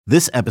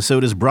This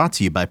episode is brought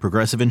to you by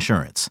Progressive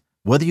Insurance.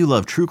 Whether you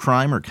love true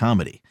crime or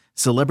comedy,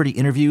 celebrity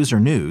interviews or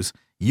news,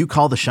 you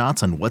call the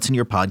shots on what's in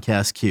your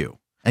podcast queue.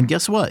 And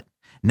guess what?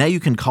 Now you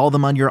can call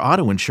them on your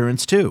auto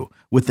insurance too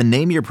with the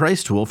Name Your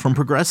Price tool from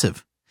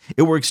Progressive.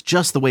 It works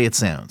just the way it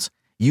sounds.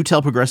 You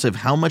tell Progressive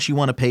how much you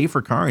want to pay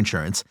for car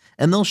insurance,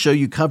 and they'll show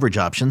you coverage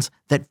options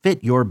that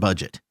fit your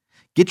budget.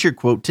 Get your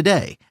quote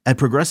today at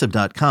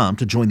Progressive.com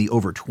to join the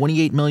over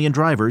 28 million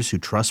drivers who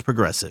trust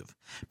Progressive.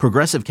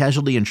 Progressive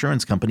Casualty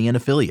Insurance Company and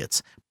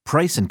Affiliates.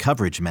 Price and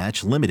coverage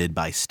match limited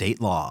by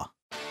state law.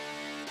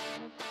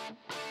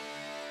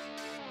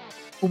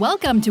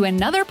 Welcome to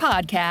another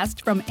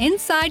podcast from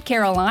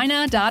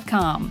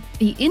InsideCarolina.com,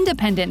 the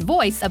independent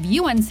voice of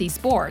UNC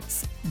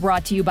Sports.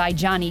 Brought to you by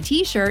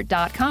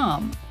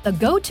JohnnyT-shirt.com, the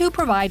go-to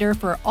provider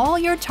for all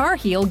your Tar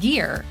Heel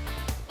gear.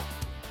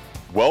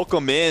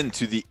 Welcome in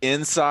to the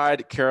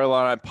Inside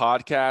Carolina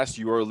podcast.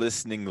 You are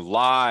listening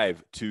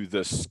live to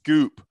The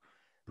Scoop,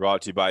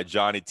 brought to you by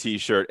Johnny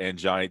T-shirt and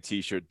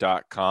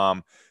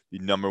JohnnyT-shirt.com, the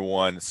number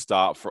one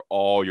stop for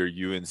all your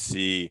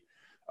UNC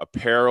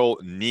apparel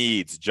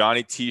needs.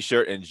 Johnny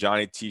T-shirt and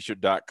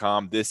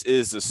JohnnyT-shirt.com. This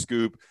is The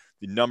Scoop,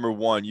 the number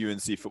one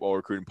UNC football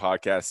recruiting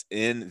podcast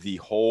in the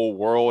whole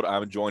world.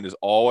 I'm joined as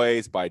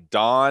always by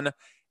Don,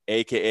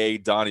 aka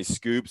Donnie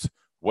Scoops.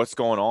 What's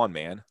going on,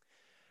 man?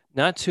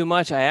 Not too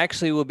much. I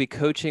actually will be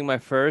coaching my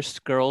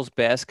first girls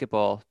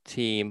basketball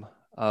team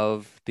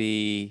of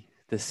the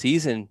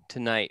season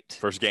tonight.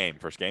 First game.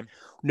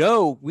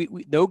 No, we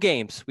no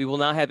games. We will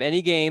not have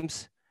any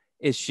games.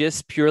 It's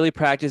just purely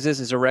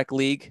practices. It's a rec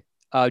league,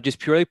 just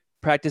purely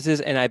practices.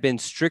 And I've been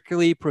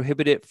strictly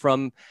prohibited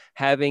from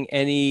having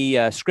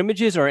any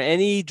scrimmages or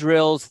any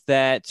drills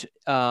that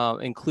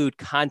include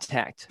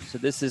contact. So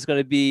this is going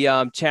to be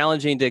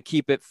challenging to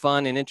keep it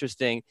fun and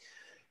interesting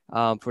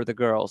for the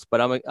girls,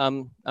 but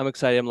I'm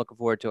excited. I'm looking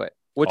forward to it.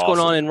 What's awesome.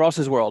 going on in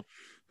Ross's world?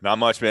 Not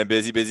much, man.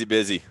 Busy.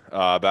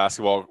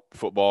 Basketball,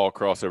 football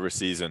crossover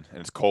season,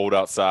 and it's cold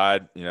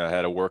outside. You know, I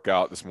had a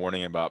workout this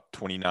morning, about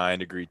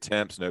 29-degree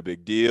temps. No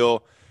big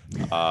deal.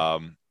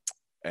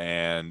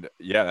 And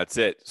yeah, that's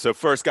it. So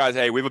first, guys,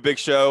 hey, we have a big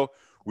show.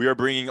 We are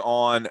bringing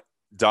on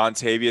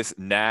Dontavius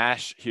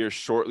Nash here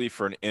shortly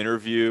for an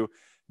interview.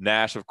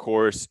 Nash, of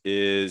course,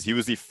 he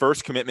was the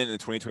first commitment in the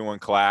 2021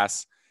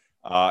 class.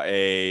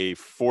 A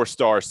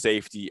four-star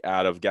safety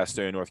out of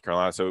Gastonia, North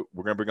Carolina. So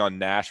we're going to bring on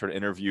Nash for an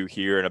interview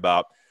here in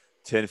about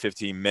 10,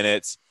 15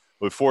 minutes.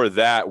 Before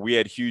that, we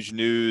had huge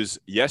news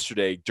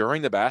yesterday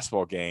during the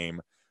basketball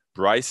game.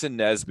 Bryson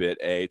Nesbitt,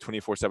 a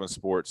 24/7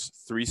 Sports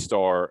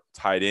three-star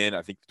tight end.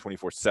 I think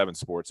 24/7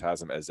 Sports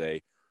has him as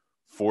a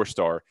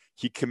four-star.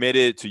 He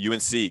committed to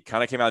UNC.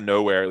 Kind of came out of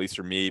nowhere, at least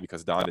for me,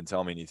 because Don didn't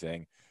tell me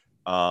anything.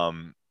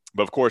 But,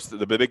 of course,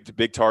 the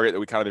big target that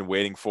we kind of been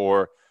waiting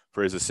for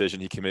his decision,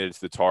 he committed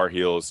to the Tar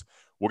Heels.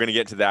 We're going to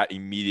get into that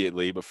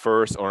immediately. But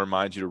first, I want to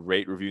remind you to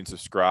rate, review, and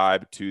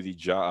subscribe to the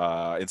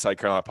Inside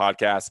Carolina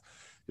podcast.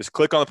 Just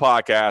click on the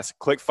podcast,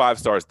 click 5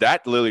 stars.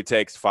 That literally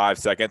takes 5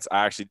 seconds.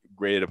 I actually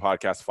rated a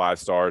podcast 5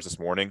 stars this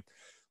morning.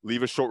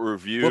 Leave a short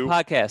review.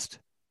 What podcast?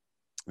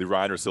 The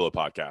Ryan Russillo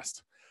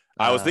podcast.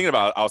 I was thinking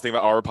about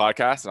our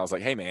podcast, and I was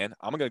like, hey, man,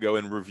 I'm going to go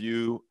and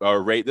review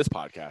or rate this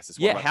podcast.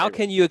 Yeah, how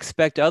can you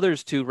expect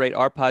others to rate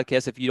our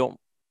podcast if you don't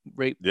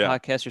rate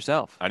podcast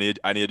yourself? I need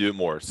to do it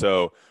more.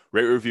 So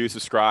rate, review,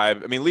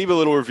 subscribe. I mean, leave a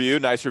little review,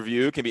 nice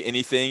review. It can be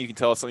anything. You can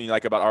tell us something you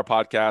like about our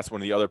podcast, one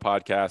of the other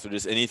podcasts, or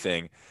just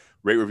anything.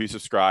 Rate, review,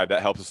 subscribe.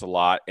 That helps us a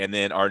lot. And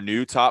then our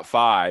new top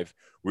 5,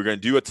 we're going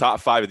to do a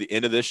top 5 at the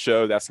end of this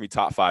show. That's going to be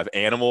top 5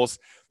 animals.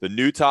 The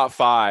new top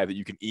 5 that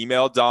you can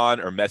email Don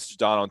or message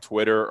Don on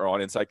Twitter or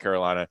on Inside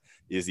Carolina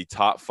is the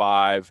top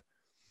 5.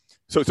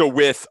 So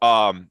with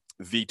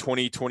the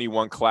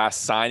 2021 class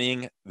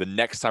signing the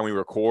next time we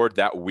record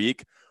that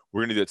week,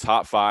 we're going to do the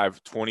top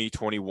 5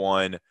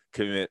 2021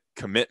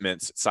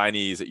 commitments,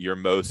 signees that you're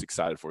most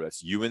excited for.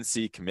 That's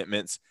UNC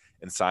commitments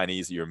and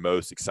signees that you're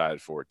most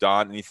excited for.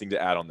 Don, anything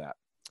to add on that?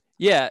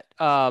 Yeah,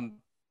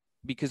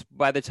 because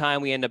by the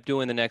time we end up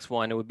doing the next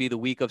one, it would be the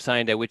week of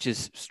signing day, which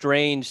is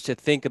strange to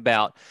think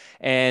about.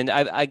 And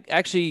I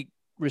actually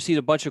received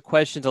a bunch of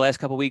questions the last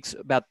couple of weeks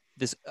about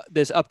this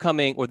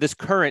upcoming or this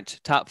current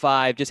top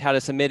 5, just how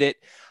to submit it.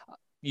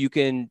 You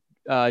can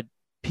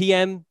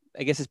PM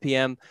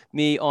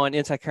me on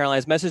Inside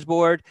Carolina's message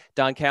board.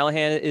 Don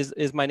Callahan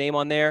is my name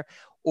on there.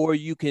 Or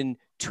you can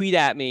tweet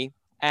at me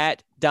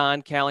at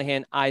Don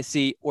Callahan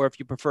IC, or if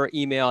you prefer,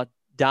 email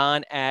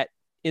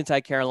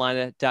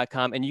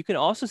don@InsideCarolina.com. And you can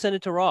also send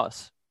it to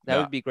Ross. That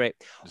would be great.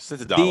 Just send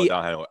it to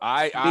Don.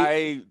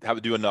 I have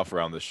to do enough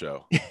around this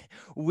show.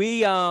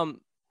 Your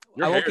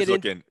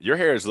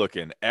hair is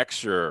looking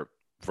extra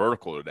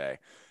vertical today.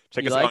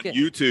 Check us out on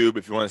YouTube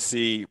if you want to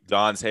see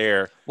Don's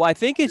hair. Well, I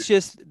think it's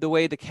just the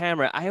way the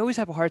camera. I always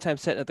have a hard time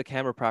setting up the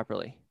camera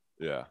properly.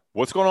 Yeah.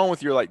 What's going on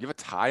with your, you have a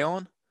tie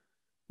on?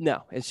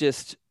 No, it's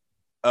just.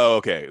 Oh,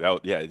 okay.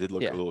 It did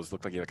look a little. It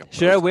looked like you had a.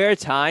 Should I wear a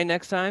tie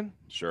next time?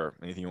 Sure.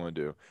 Anything you want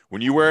to do.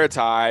 When you wear a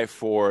tie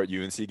for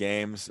UNC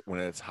games,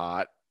 when it's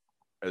hot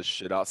as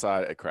shit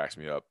outside, it cracks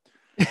me up.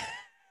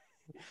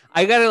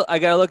 I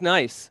gotta look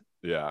nice.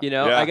 Yeah.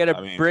 I got to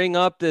I mean, bring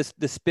up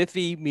the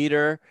spiffy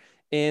meter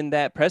in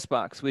that press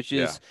box, which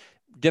is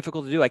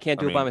difficult to do. I can't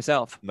do it by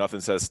myself.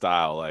 Nothing says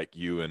style like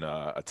you in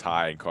a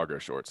tie and cargo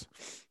shorts.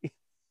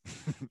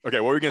 Okay,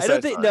 what were we going to I say?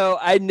 don't think, no,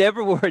 I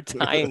never wore a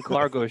tie and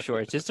cargo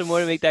shorts, just to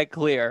want to make that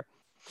clear.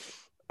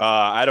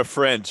 I had a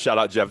friend, shout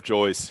out Jeff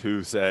Joyce,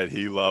 who said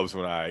he loves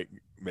when I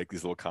make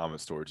these little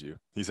comments towards you.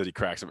 He said he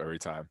cracks up every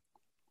time.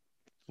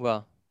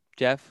 Well,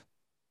 Jeff,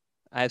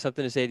 I have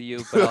something to say to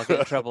you, but I'll get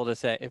in trouble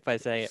if I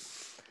say it.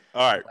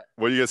 All right.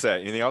 What are you going to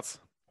say? Anything else?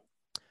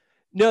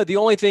 No, the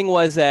only thing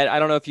was that I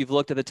don't know if you've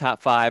looked at the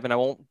top 5, and I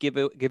won't give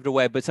it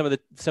away, but some of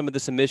the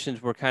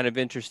submissions were kind of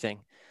interesting,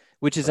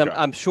 which is okay.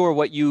 I'm sure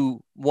what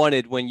you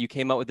wanted when you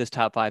came up with this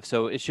top 5.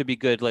 So it should be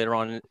good later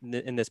on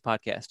in this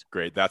podcast.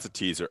 Great. That's a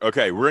teaser.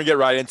 Okay. We're going to get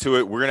right into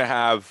it. We're going to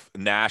have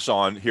Nash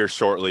on here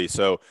shortly.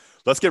 So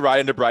let's get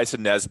right into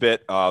Bryson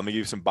Nesbitt. Let me give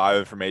you some bio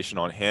information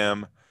on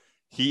him.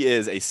 He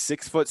is a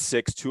 6'6",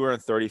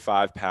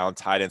 235-pound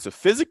tight end. So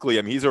physically,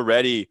 I mean, he's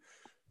already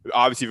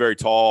obviously very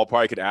tall.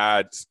 Probably could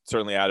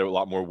certainly add a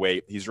lot more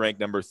weight. He's ranked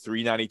number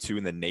 392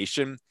 in the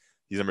nation.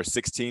 He's number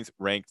 16th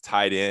ranked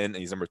tight end, and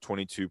he's number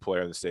 22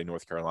 player in the state of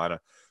North Carolina.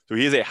 So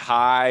he is a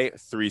high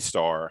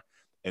 3-star,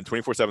 and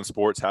 24/7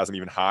 Sports has him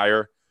even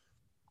higher,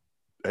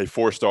 a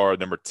 4-star,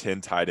 number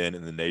 10 tight end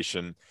in the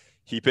nation.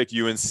 He picked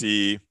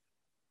UNC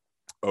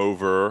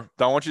over.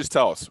 Don, why don't you just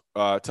tell us?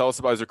 Tell us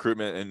about his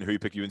recruitment and who you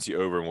picked UNC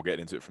over, and we'll get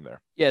into it from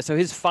there. Yeah, so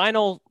his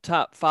final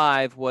top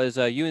 5 was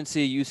UNC,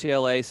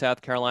 UCLA,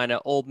 South Carolina,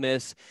 Ole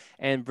Miss,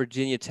 and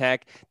Virginia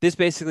Tech. This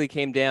basically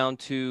came down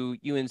to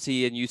UNC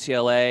and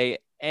UCLA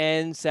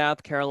and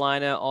South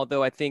Carolina,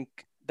 although I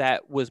think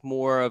that was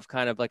more of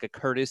kind of like a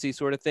courtesy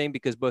sort of thing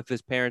because both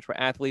his parents were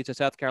athletes at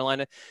South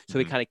Carolina, so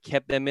he kind of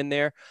kept them in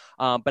there.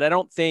 But I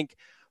don't think,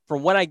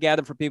 from what I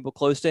gathered from people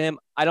close to him,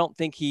 I don't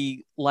think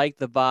he liked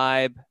the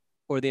vibe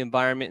or the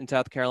environment in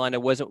South Carolina.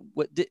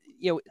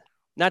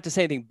 Not to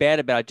say anything bad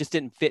about it, just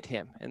didn't fit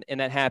him. And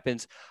that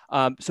happens.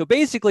 So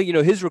basically,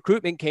 his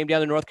recruitment came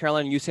down to North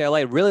Carolina and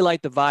UCLA. Really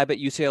liked the vibe at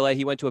UCLA.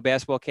 He went to a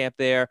basketball camp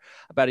there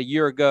about a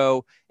year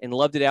ago and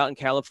loved it out in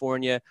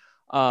California.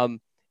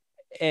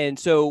 And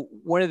so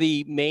one of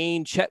the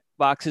main check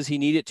boxes he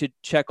needed to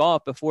check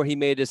off before he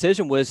made a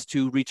decision was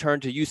to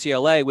return to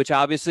UCLA, which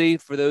obviously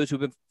for those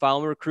who've been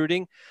following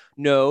recruiting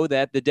know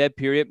that the dead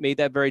period made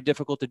that very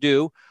difficult to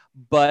do.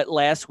 But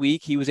last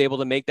week he was able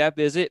to make that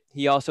visit.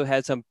 He also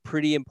had some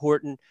pretty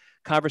important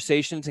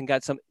conversations and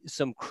got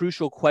some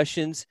crucial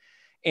questions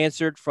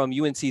answered from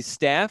UNC's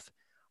staff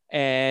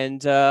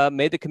and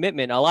made the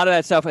commitment. A lot of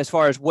that stuff, as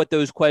far as what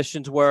those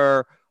questions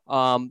were,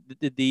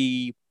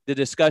 the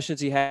discussions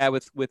he had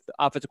with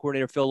offensive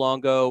coordinator Phil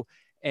Longo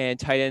and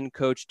tight end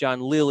coach John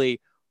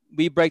Lilly,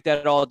 we break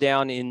that all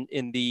down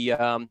in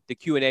the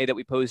Q&A that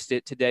we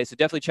posted today. So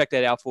definitely check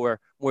that out for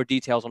more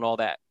details on all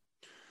that.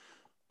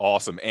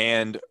 Awesome.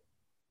 And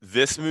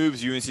this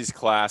moves UNC's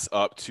class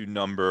up to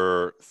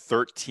number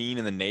 13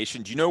 in the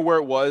nation. Do you know where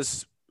it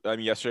was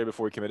yesterday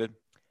before he committed?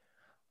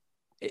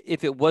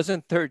 If it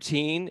wasn't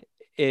 13,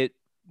 it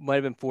might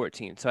have been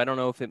 14. So I don't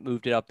know if it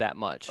moved it up that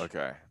much.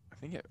 Okay.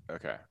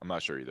 Okay. I'm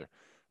not sure either.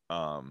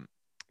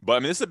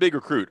 But this is a big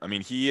recruit.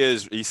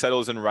 He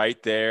settles in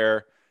right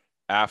there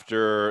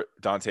after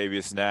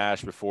Dontavius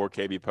Nash, before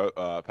KB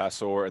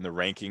Passor in the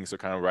rankings. So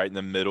kind of right in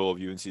the middle of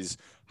UNC's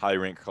highly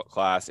ranked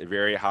class, a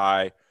very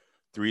high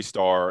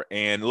 3-star.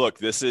 And look,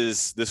 this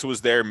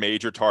was their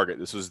major target.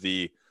 This was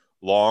the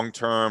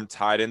long-term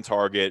tight end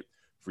target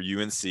for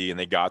UNC, and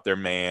they got their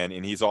man.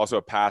 And he's also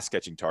a pass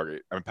catching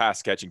tight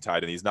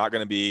end. He's not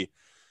going to be,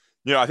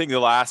 I think the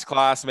last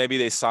class, maybe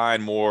they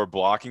signed more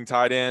blocking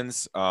tight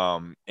ends.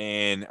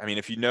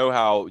 If you know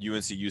how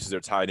UNC uses their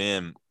tight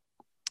end,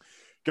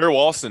 Garrett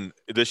Walston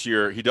this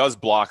year, he does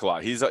block a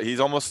lot. He's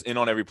almost in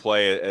on every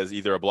play as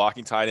either a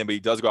blocking tight end, but he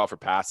does go out for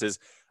passes.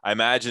 I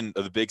imagine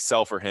the big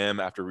sell for him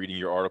after reading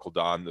your article,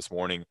 Don, this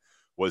morning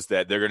was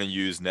that they're going to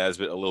use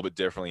Nesbitt a little bit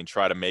differently and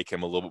try to make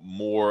him a little bit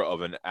more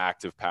of an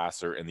active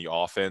passer in the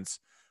offense,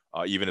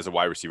 even as a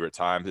wide receiver at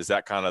times. Is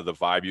that kind of the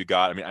vibe you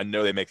got? I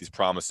know they make these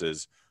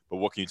promises, but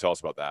what can you tell us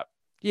about that?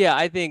 Yeah,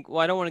 I think,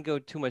 I don't want to go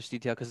too much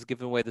detail because it's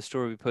giving away the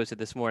story we posted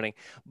this morning.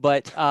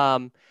 But,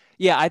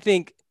 I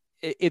think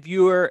if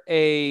you're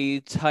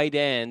a tight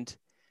end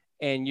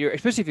and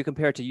especially if you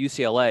compare it to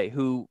UCLA,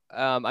 who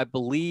I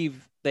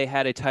believe they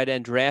had a tight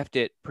end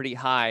drafted pretty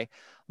high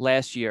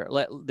last year,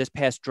 this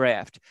past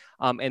draft,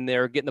 and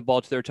they're getting the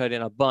ball to their tight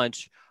end a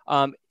bunch.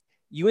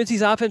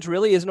 UNC's offense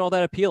really isn't all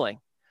that appealing.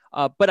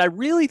 But I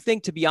really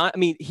think, to be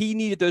honest, he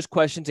needed those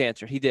questions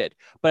answered. He did.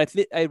 But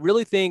I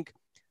really think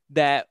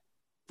that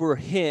for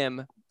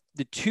him,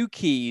 the two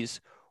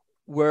keys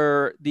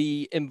were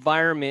the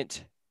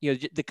environment,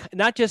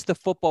 not just the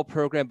football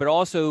program, but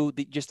also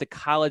just the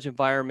college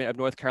environment of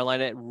North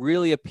Carolina. It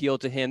really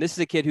appealed to him. This is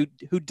a kid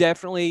who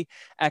definitely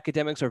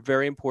academics are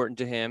very important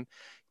to him.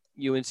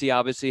 UNC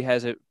obviously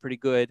has a pretty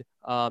good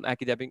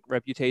academic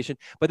reputation,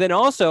 but then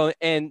also,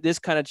 and this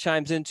kind of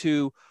chimes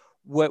into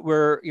what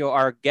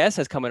our guest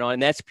has coming on,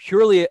 and that's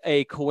purely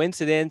a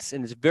coincidence,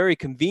 and it's a very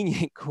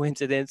convenient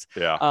coincidence.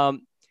 Yeah.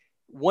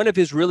 One of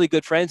his really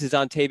good friends is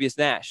Dontavius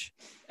Nash.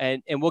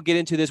 And we'll get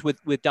into this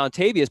with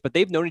Dontavius, but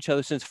they've known each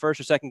other since first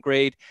or second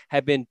grade,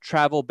 have been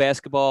travel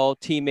basketball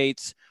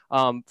teammates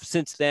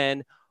since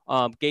then.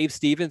 Gabe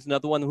Stevens,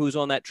 another one who's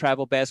on that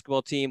travel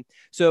basketball team.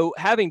 So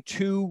having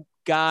two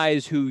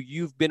guys who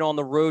you've been on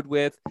the road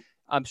with,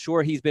 I'm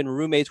sure he's been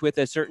roommates with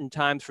at certain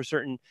times for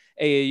certain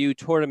AAU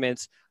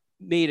tournaments,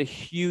 made a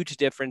huge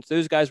difference.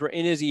 Those guys were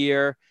in his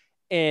ear,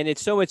 and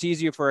it's so much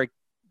easier for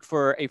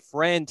a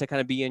friend to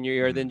kind of be in your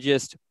ear than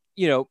just,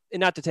 and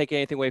not to take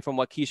anything away from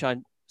what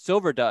Keyshawn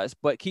Silver does,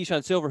 but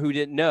Keyshawn Silver, who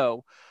didn't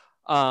know,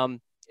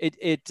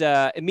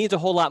 it means a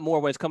whole lot more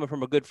when it's coming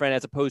from a good friend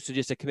as opposed to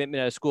just a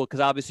commitment at a school, because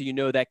obviously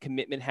that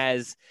commitment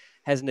has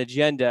an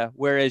agenda,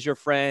 whereas your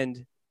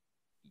friend,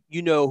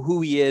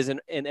 who he is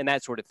and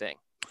that sort of thing.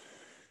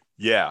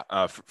 Yeah,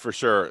 for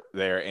sure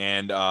there.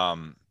 And I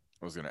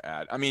was going to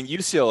add,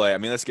 UCLA,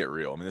 let's get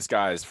real. This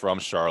guy is from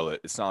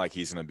Charlotte. It's not like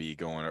he's going to be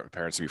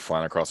parents to be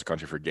flying across the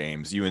country for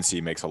games.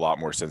 UNC makes a lot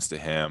more sense to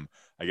him.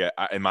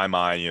 In my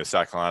mind,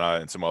 South Carolina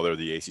and some other of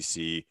the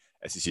ACC,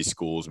 SEC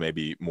schools may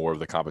be more of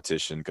the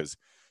competition, because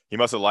he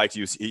must have liked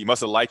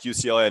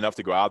UCLA enough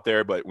to go out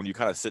there. But when you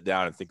kind of sit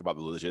down and think about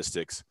the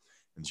logistics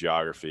and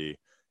geography,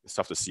 it's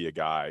tough to see a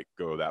guy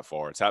go that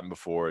far. It's happened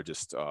before,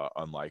 just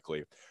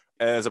unlikely.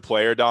 As a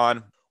player,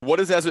 Don, what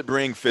does Nesbitt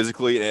bring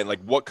physically, and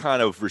what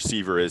kind of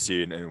receiver is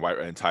he,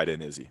 and tight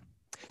end is he?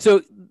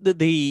 So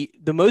the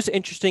most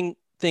interesting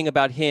thing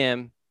about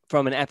him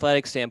from an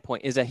athletic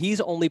standpoint is that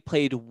he's only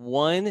played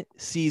one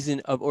season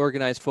of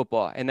organized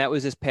football, and that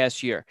was this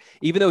past year.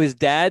 Even though his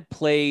dad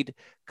played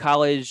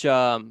college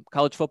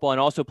football and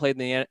also played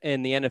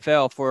in the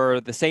NFL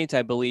for the Saints,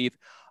 I believe.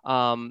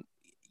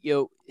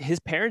 His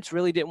parents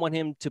really didn't want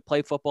him to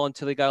play football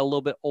until he got a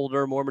little bit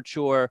older, more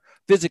mature,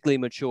 physically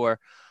mature.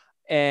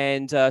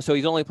 And so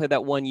he's only played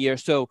that 1 year.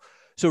 So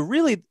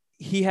really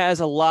he has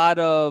a lot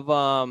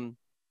of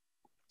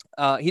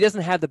he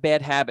doesn't have the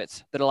bad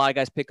habits that a lot of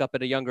guys pick up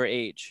at a younger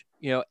age,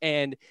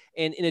 and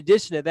in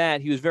addition to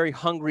that, he was very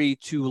hungry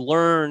to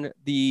learn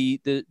the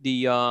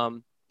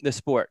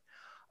sport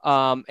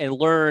and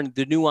learn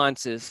the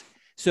nuances.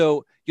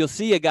 So you'll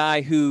see a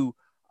guy who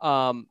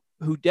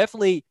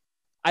definitely,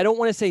 I don't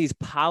want to say he's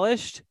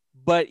polished,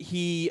 but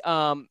he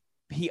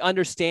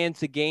understands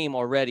the game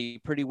already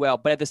pretty well.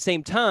 But at the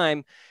same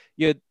time,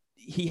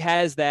 he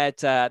has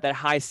that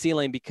high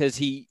ceiling because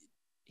he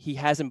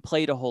hasn't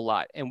played a whole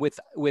lot, and with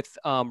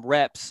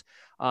reps,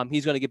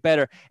 he's going to get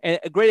better. And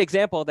a great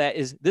example of that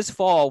is this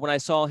fall when I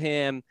saw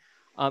him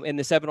in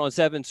the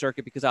 7-on-7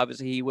 circuit, because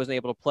obviously he wasn't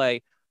able to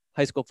play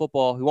high school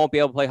football. He won't be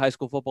able to play high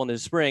school football in the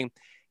spring.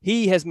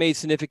 He has made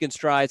significant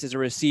strides as a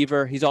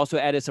receiver. He's also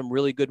added some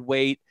really good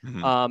weight,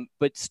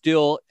 but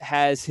still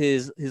has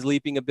his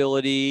leaping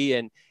ability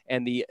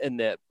and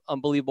the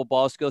unbelievable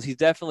ball skills.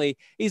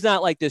 He's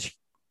not like this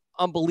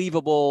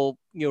unbelievable,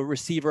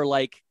 receiver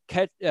like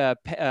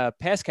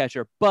pass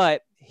catcher,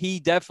 but he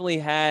definitely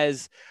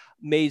has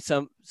made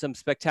some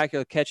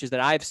spectacular catches that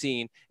I've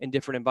seen in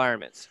different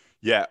environments.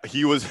 Yeah,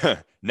 he was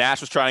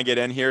Nash was trying to get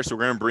in here, so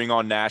we're going to bring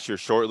on Nash here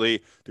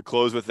shortly to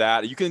close with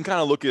that. You can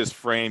kind of look at his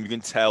frame. You can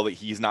tell that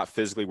he's not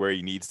physically where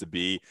he needs to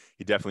be.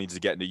 He definitely needs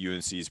to get into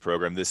UNC's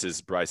program. This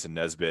is Bryson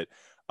Nesbitt.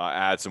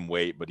 Add some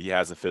weight, but he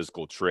has the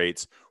physical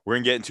traits. We're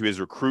going to get into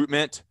his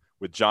recruitment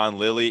with John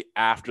Lilly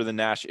after the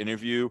Nash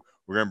interview.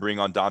 We're going to bring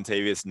on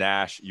Dontavius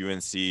Nash,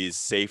 UNC's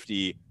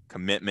safety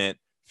commitment,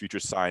 future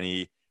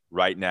signee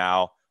right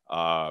now,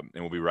 and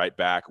we'll be right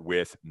back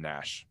with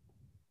Nash.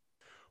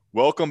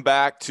 Welcome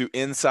back to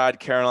Inside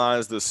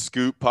Carolina's The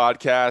Scoop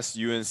podcast,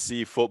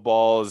 UNC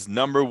football's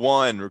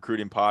 #1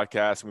 recruiting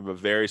podcast. We have a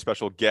very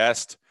special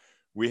guest.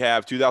 We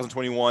have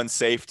 2021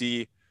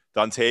 safety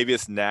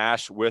Dontavius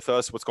Nash with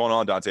us. What's going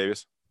on,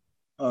 Dontavius?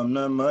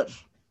 Not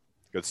much.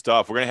 Good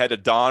stuff. We're going to head to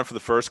Don for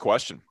the first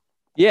question.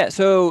 Yeah,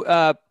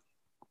 so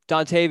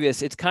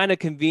Dontavius, it's kind of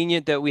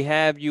convenient that we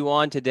have you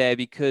on today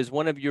because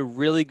one of your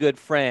really good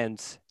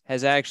friends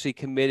has actually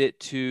committed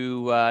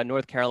to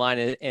North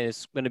Carolina and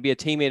is going to be a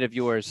teammate of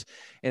yours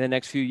in the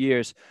next few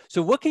years.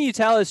 So what can you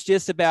tell us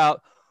just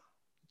about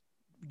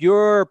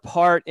your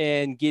part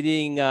in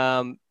getting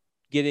a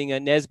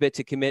Nesbitt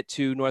to commit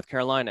to North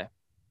Carolina?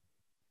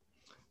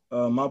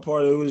 My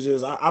part, it was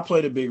just I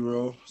played a big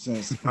role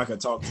since I could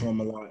talk to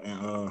him a lot,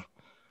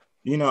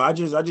 and I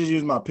just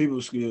use my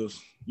people skills.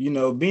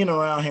 Being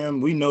around him,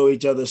 we know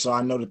each other, so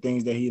I know the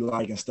things that he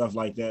like and stuff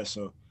like that.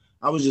 So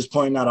I was just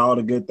pointing out all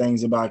the good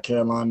things about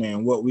Carolina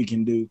and what we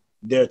can do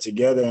there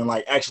together and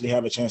actually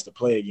have a chance to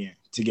play again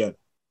together.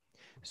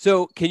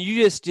 So can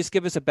you just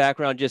give us a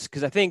background, just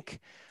because I think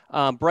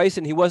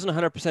Bryson, he wasn't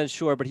 100%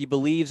 sure, but he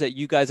believes that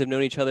you guys have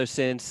known each other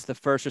since the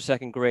first or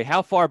second grade.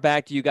 How far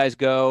back do you guys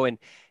go?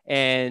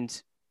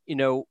 And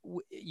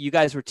you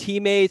guys were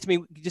teammates. I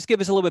mean, just give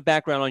us a little bit of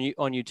background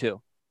on you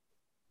two.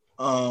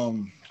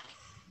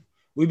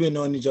 We've been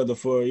knowing each other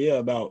for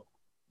about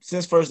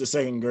since first or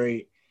second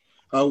grade.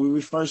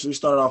 We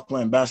started off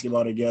playing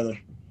basketball together,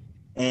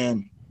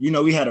 and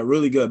we had a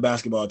really good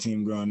basketball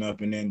team growing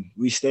up, and then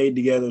we stayed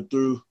together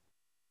through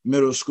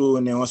middle school,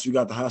 and then once we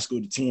got to high school,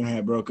 the team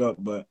had broke up,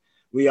 but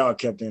we all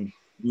kept in,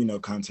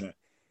 contact.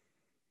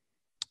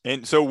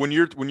 And so when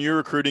you're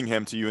recruiting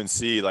him to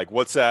UNC, like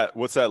what's that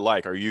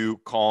like? Are you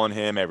calling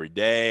him every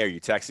day? Are you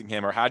texting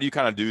him, or how do you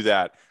kind of do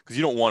that? Because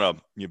you don't want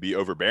to be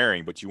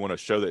overbearing, but you want to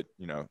show that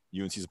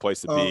UNC is a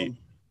place to be.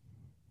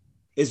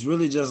 It's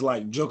really just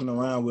like joking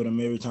around with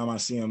him every time I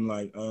see him.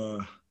 Like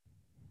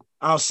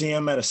I'll see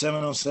him at a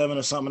 7-on-7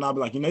 or something, and I'll be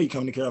like, you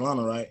come to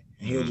Carolina, right?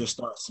 And he'll just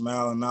start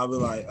smiling, and I'll be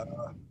like,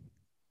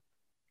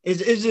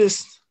 it's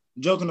just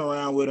joking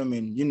around with him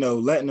and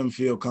letting him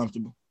feel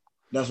comfortable.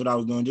 That's what I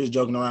was doing, just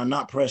joking around,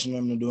 not pressuring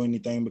him to do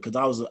anything, because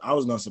I was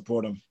going to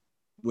support him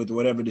with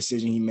whatever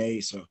decision he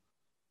made. So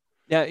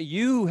now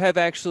you have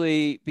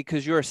actually,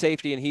 because you're a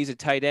safety and he's a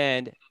tight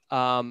end,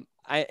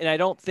 I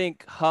don't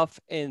think Huff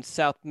and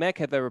South Meck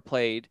have ever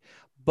played,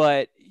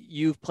 but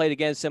you've played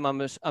against him,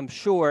 I'm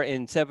sure,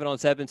 in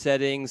 7-on-7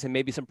 settings and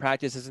maybe some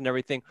practices and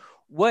everything.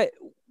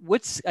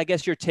 What's I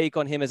guess your take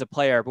on him as a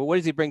player? But what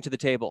does he bring to the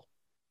table?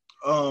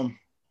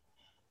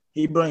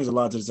 He brings a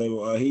lot to the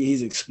table.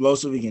 He's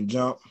explosive. He can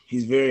jump.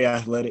 He's very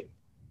athletic.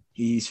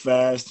 He's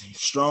fast. He's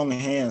strong in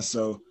hands.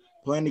 So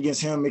playing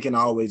against him, it can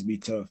always be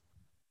tough,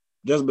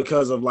 just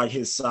because of like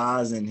his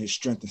size and his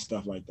strength and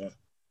stuff like that.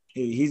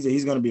 He's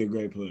going to be a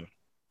great player.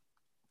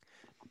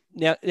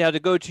 Now to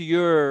go to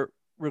your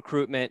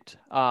recruitment,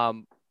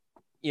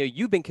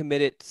 you've been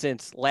committed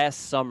since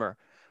last summer,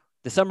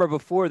 the summer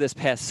before this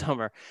past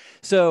summer.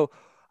 So,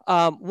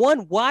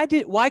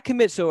 why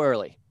commit so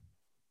early?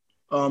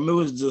 It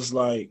was just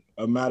like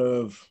a matter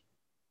of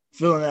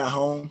feeling at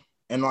home,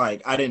 and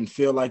like I didn't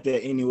feel like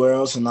that anywhere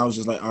else, and I was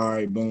just like, all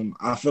right, boom,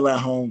 I feel at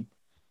home.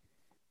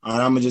 All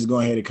right, I'm gonna just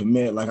go ahead and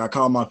commit. Like I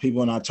called my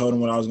people and I told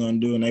them what I was gonna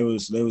do, and they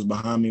was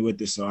behind me with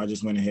this, so I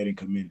just went ahead and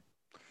committed.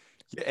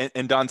 Yeah,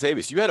 and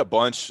Dontavius, you had a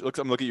bunch.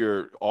 I'm looking at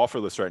your offer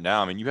list right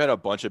now. I mean, you had a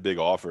bunch of big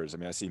offers. I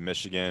mean, I see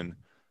Michigan,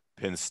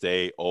 Penn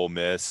State, Ole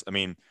Miss. I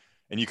mean,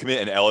 and you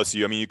committed in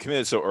LSU. I mean, you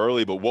committed so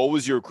early, but what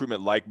was your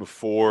recruitment like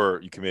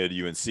before you committed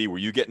to UNC? Were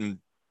you getting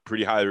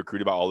pretty highly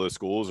recruited by all those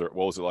schools, or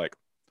what was it like?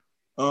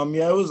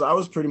 Yeah, I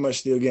was pretty much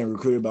still getting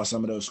recruited by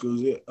some of those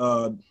schools.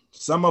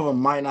 Some of them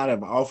might not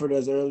have offered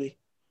as early,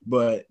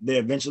 but they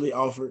eventually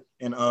offered,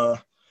 and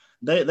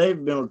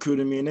they've been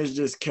recruiting me, and it's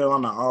just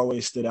Carolina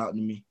always stood out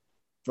to me.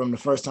 From the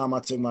first time I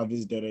took my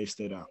visit there, they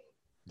stood out.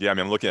 Yeah, I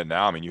mean, I'm looking at it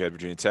now. I mean, you had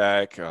Virginia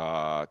Tech,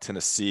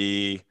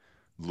 Tennessee,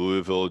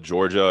 Louisville,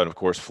 Georgia, and of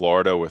course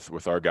Florida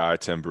with our guy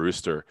Tim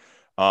Brewster.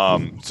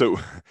 So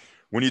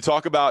when you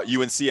talk about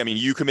UNC, I mean,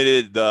 you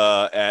committed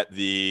at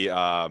the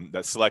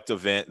that select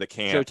event, the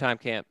camp,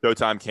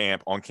 Showtime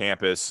camp on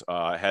campus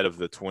ahead of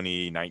the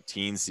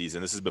 2019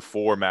 season. This is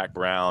before Mack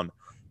Brown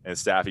and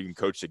staff even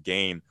coached a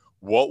game.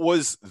 What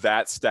was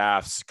that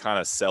staff's kind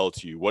of sell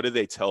to you? What did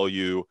they tell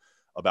you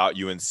about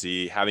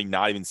UNC, having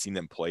not even seen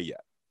them play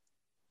yet?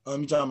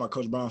 You're talking about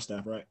Coach Brown's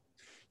staff, right?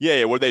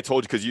 Yeah. What they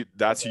told you, because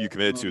that's who you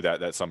committed to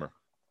that summer.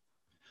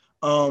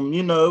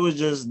 It was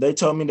just they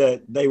told me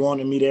that they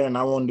wanted me there, and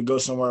I wanted to go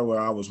somewhere where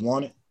I was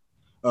wanted.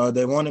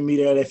 They wanted me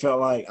there. They felt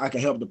like I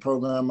could help the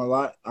program a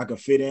lot. I could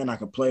fit in. I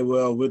could play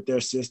well with their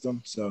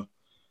system. So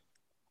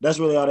that's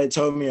really all they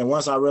told me. And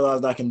once I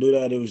realized I can do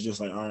that, it was just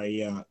like, all right,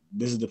 yeah,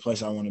 this is the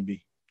place I want to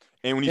be.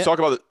 And when you talk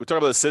about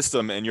the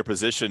system and your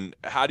position,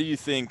 how do you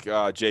think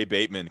Jay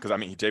Bateman, because I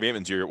mean Jay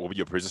Bateman's will be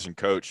your position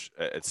coach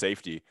at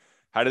safety,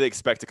 how do they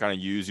expect to kind of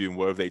use you, and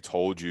what have they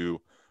told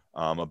you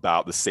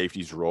about the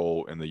safety's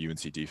role in the UNC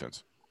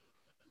defense?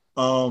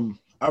 I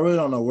really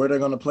don't know where they're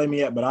going to play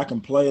me at, but I can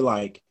play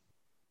like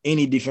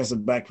any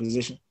defensive back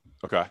position.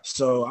 Okay.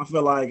 So I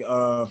feel like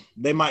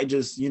they might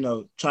just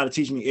try to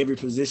teach me every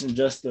position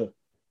just to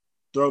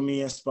throw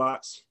me in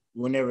spots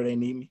whenever they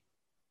need me.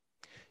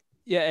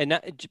 Yeah, and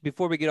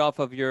before we get off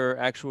of your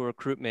actual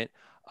recruitment,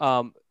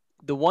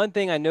 the one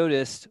thing I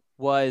noticed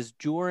was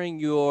during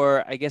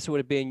your, I guess it would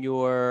have been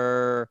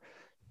your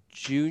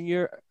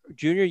junior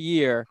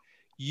year,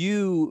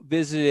 you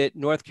visited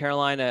North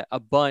Carolina a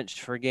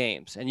bunch for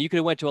games, and you could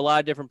have went to a lot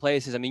of different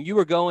places. I mean, you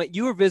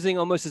were visiting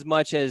almost as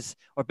much as,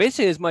 or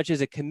basically as much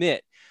as a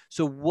commit.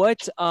 So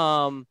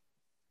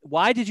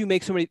why did you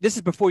make so many? This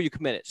is before you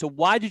committed. So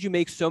why did you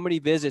make so many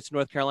visits to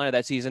North Carolina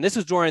that season? This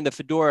was during the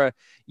Fedora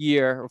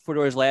year, or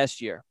Fedora's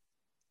last year.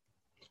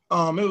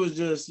 It was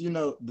just,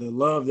 the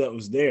love that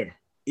was there.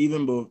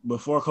 Even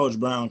before Coach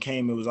Brown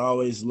came, it was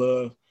always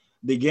love.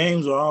 The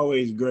games were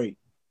always great.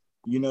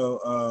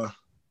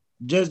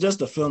 Just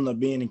the feeling of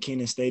being in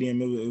Kenan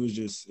Stadium,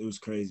 it was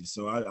crazy.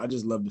 So I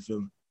just love the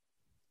feeling.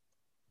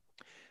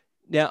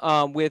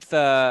 Now, with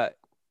right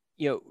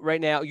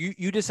now,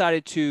 you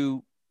decided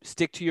to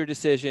stick to your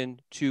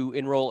decision to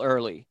enroll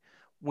early.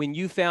 When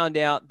you found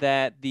out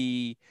that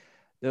the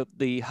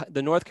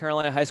North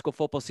Carolina high school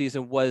football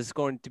season was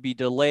going to be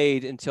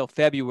delayed until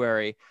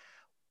February,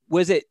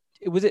 was it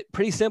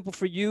pretty simple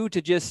for you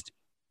to just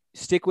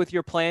stick with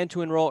your plan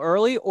to enroll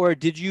early, or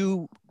did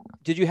you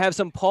have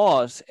some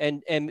pause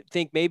and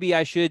think maybe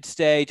I should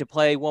stay to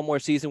play one more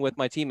season with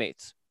my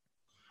teammates?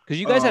 Because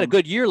you guys had a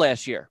good year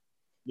last year.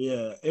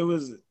 Yeah, it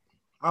was.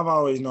 I've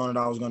always known that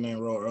I was going to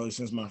enroll early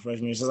since my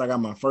freshman year, since I got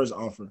my first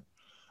offer.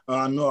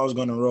 I knew I was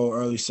going to enroll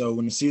early. So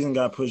when the season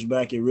got pushed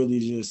back, it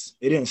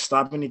didn't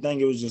stop anything.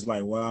 It was just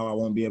like, wow, I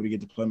won't be able to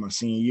get to play my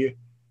senior year.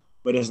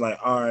 But it's like,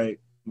 all right,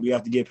 we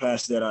have to get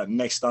past that. Our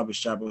next stop is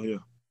Chapel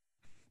Hill.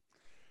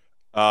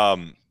 Are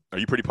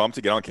you pretty pumped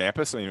to get on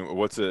campus? I mean,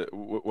 what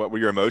were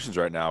your emotions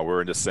right now?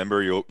 We're in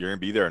December. You're going to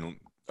be there in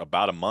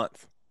about a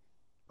month.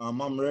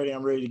 I'm ready.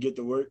 I'm ready to get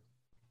to work.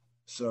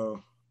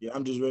 So, yeah,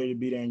 I'm just ready to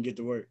be there and get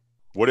to work.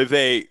 What have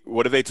they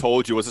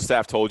told you? What's the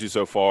staff told you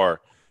so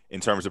far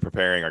in terms of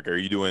preparing? Like, are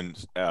you doing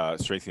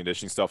strength and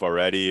conditioning stuff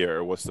already,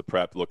 or what's the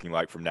prep looking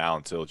like from now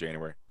until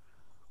January?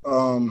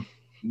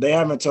 They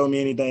haven't told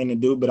me anything to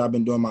do, but I've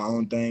been doing my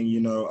own thing.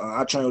 You know,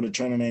 I train with a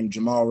trainer named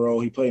Jamal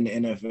Rowe. He played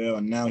in the NFL,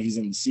 and now he's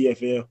in the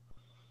CFL.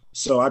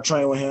 So I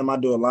train with him. I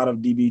do a lot of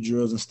DB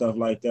drills and stuff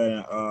like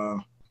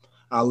that.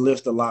 I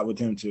lift a lot with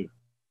him too.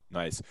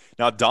 Nice.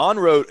 Now, Don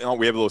wrote,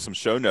 we have some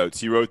show notes.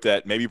 He wrote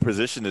that maybe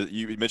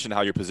you mentioned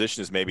how your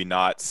position is maybe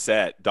not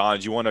set. Don,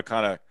 do you want to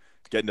kind of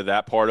get into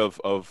that part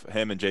of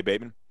him and Jay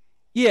Bateman?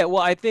 Yeah,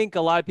 well, I think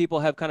a lot of people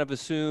have kind of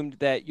assumed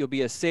that you'll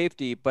be a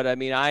safety, but I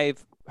mean,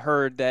 I've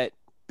heard that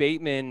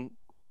Bateman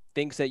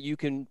thinks that you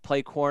can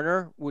play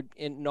corner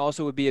and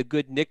also would be a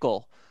good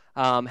nickel.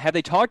 Have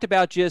they talked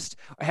about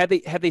have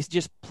they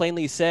just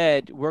plainly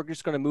said, we're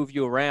just going to move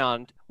you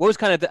around? What was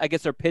kind of, I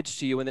guess, their pitch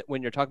to you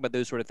when you're talking about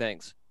those sort of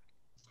things?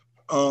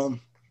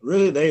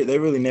 Really, they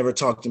really never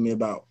talked to me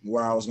about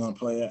where I was going to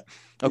play at.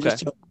 They okay.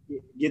 Just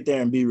get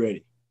there and be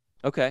ready.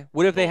 Okay.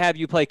 What if they have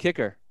you play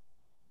kicker?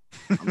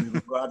 I'm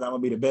going to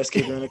be the best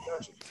kicker in the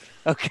country.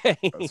 Okay.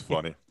 That's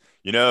funny.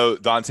 You know,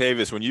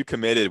 Dontavius, when you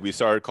committed, we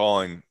started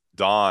calling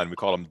Don. We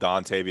called him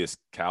Dontavius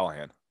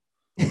Callahan.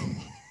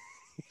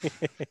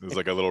 It was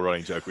like a little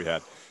running joke we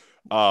had.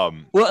 Well,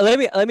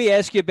 let me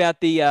ask you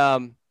about the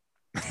Don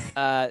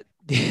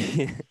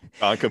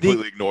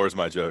completely ignores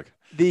my joke.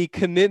 The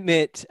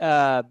commitment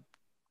chat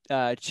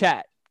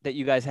that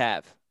you guys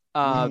have,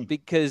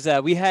 because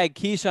we had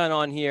Keyshawn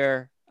on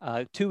here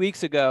 2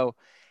 weeks ago,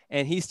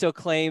 and he still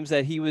claims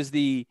that he was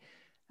the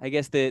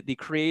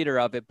creator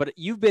of it. But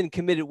you've been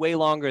committed way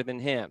longer than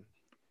him.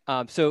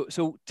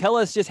 So tell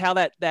us just how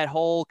that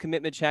whole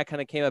commitment chat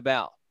kind of came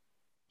about.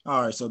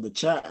 All right, so the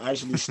chat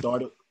actually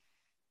started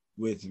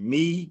with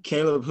me,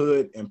 Caleb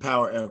Hood, and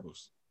Power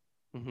Eccles.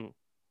 Mm-hmm.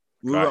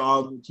 We were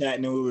all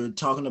chatting and we were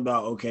talking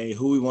about, okay,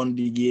 who we wanted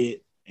to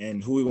get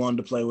and who we wanted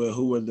to play with,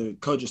 who were the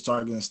coaches'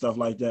 targets and stuff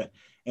like that.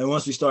 And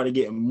once we started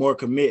getting more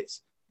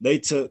commits, they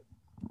took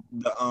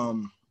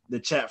the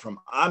chat from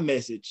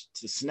iMessage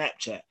to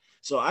Snapchat.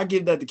 So I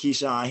give that to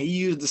Keyshawn. He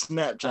used the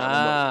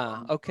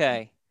Snapchat.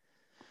 Okay.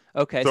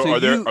 So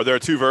are there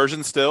two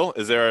versions still?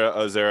 Is there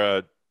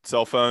a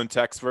cell phone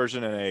text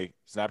version and a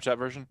Snapchat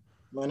version?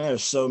 Man,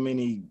 there's so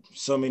many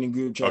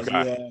group chats we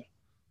have.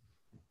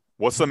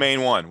 What's the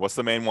main one?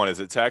 Is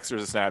it text or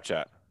is it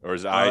Snapchat? Or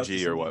is it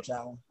IG or what?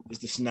 It's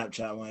the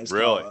Snapchat one. It's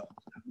really?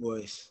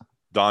 Voice.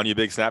 Don, you a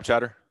big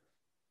Snapchatter?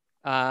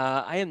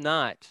 I am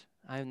not.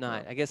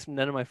 I guess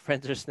none of my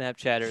friends are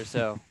Snapchatters,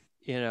 so,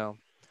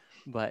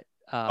 but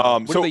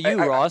what about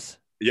you, Ross?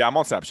 Yeah, I'm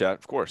on Snapchat,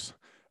 of course.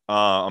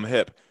 I'm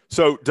hip.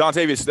 So,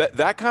 Dontavius,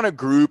 that kind of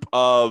group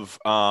of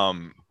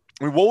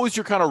what was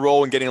your kind of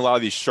role in getting a lot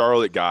of these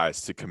Charlotte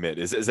guys to commit?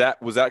 Was that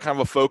kind of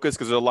a focus?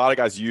 Because there's a lot of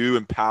guys, you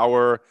and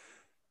Power,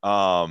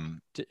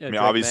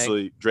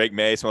 obviously Drake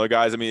May, some other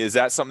guys. I mean, is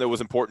that something that was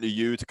important to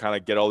you to kind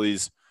of get all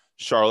these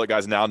Charlotte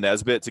guys, now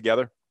Nesbitt,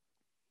 together?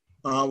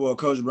 Well,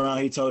 Coach Brown,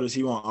 he told us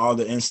he want all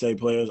the in-state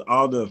players,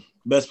 all the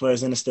best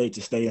players in the state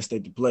to stay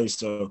in-state to play.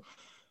 So,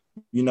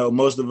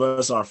 most of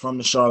us are from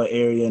the Charlotte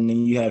area, and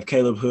then you have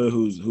Caleb Hood,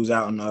 who's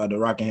out in the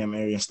Rockingham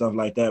area and stuff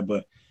like that.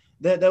 But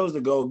that was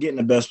the goal, getting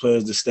the best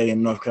players to stay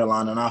in North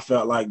Carolina. And I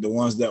felt like the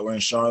ones that were in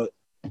Charlotte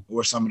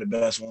were some of the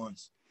best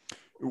ones.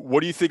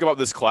 What do you think about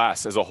this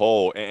class as a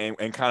whole,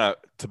 and kind of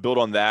to build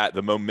on that,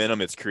 the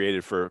momentum it's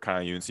created for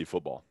kind of UNC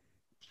football?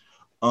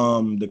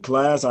 The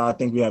class, I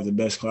think we have the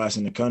best class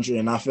in the country,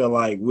 and I feel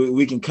like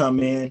we can come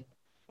in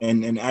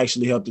and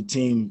actually help the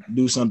team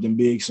do something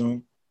big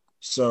soon.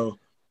 So,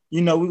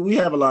 we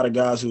have a lot of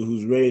guys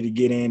who's ready to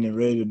get in and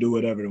ready to do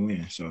whatever to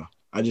win. So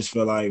I just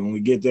feel like when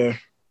we get there,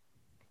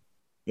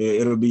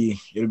 it'll be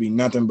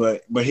nothing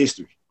but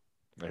history.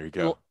 There you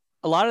go. Well,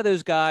 a lot of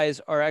those guys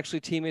are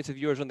actually teammates of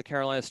yours on the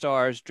Carolina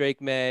Stars.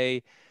 Drake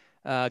May,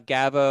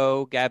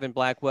 Gavin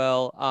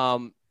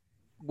Blackwell.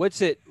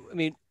 What's it? I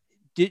mean,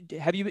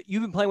 you've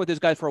been playing with those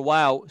guys for a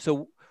while?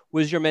 So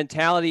was your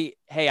mentality,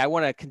 hey, I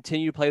want to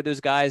continue to play with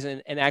those guys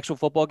in actual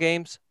football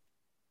games?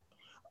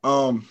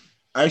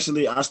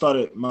 Actually, I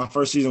started my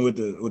first season with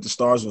the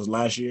Stars was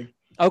last year.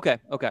 Okay.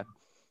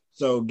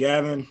 So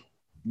Gavin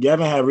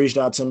had reached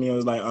out to me and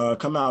was like,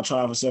 come out,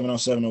 try for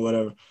 7-on-7 or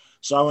whatever.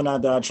 So I went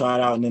out there, I tried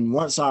out, and then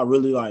once I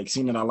really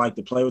seen that I like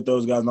to play with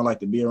those guys and I like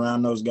to be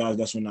around those guys,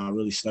 that's when I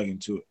really stuck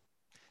into it.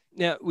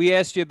 Now, we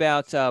asked you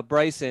about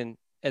Bryson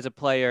as a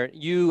player.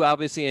 You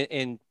obviously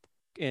in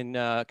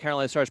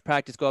Carolina Stars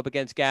practice go up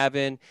against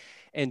Gavin,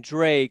 and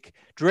Drake.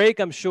 Drake,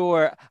 I'm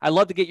sure I'd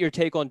love to get your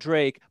take on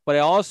Drake, but I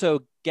also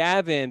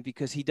Gavin,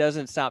 because he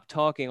doesn't stop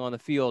talking on the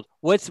field.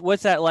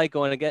 What's that like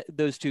going to get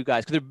those two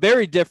guys? Because they're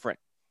very different.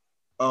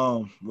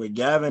 With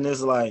Gavin,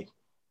 it's like,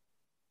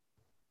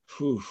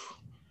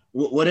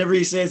 whatever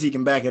he says, he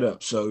can back it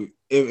up. So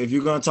if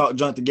you're gonna talk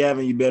junk to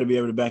Gavin, you better be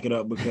able to back it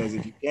up, because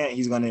if you can't,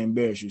 he's gonna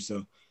embarrass you.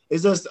 So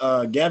it's just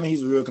Gavin.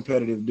 He's a real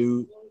competitive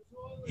dude.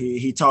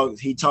 He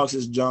talks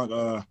his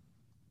junk.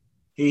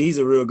 He's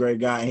a real great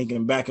guy, and he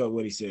can back up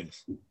what he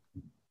says.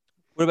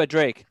 What about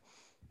Drake?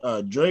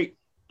 Drake,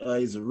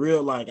 he's a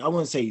real, like, I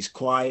wouldn't say he's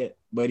quiet,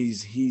 but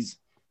he's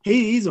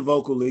a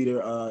vocal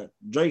leader.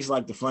 Drake's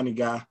like the funny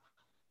guy.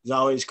 He's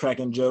always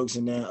cracking jokes,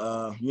 and then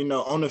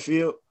on the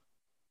field,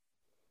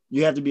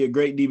 you have to be a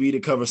great DB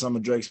to cover some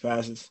of Drake's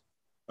passes.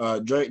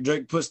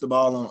 Drake puts the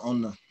ball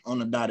on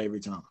the dot every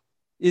time.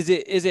 Is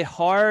it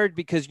hard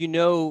because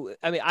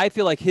I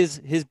feel like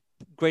his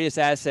greatest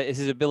asset is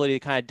his ability to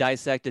kind of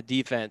dissect a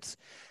defense.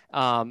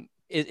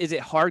 Is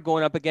it hard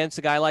going up against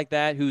a guy like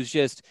that who's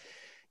just,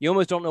 you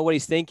almost don't know what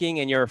he's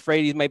thinking, and you're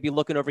afraid he might be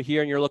looking over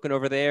here and you're looking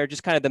over there?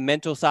 Just kind of the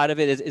mental side of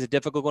it. Is it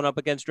difficult going up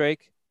against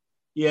Drake?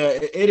 Yeah,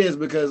 it is,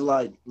 because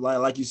like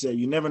you said,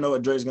 you never know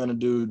what Drake's gonna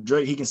do.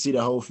 Drake, he can see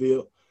the whole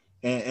field,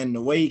 and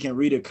the way he can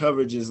read a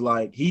coverage is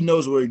like he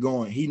knows where he's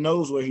going. He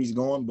knows where he's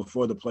going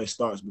before the play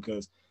starts,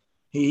 because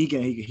he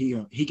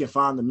can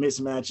find the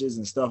mismatches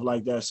and stuff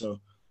like that. So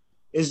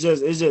it's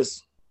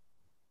just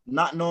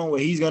not knowing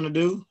what he's gonna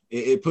do.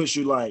 It puts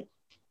you like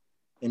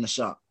in the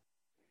shop.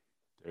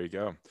 There you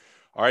go.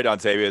 All right,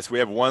 Dontavius,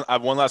 I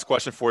have one last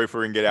question for you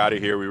before we can get out of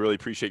here. We really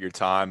appreciate your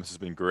time. This has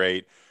been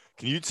great.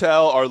 Can you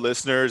tell our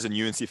listeners and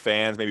UNC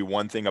fans maybe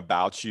one thing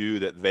about you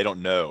that they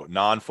don't know?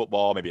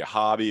 Non-football, maybe a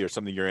hobby or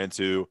something you're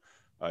into,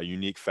 a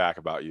unique fact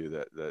about you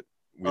that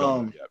we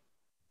don't know yet.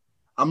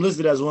 I'm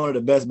listed as one of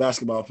the best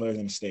basketball players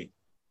in the state.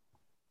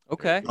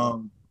 Okay.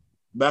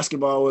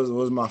 Basketball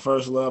was my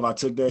first love. I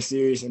took that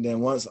serious, and then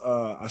once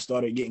I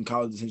started getting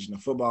college attention,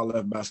 football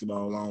left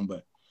basketball alone.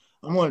 But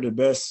I'm one of the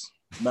best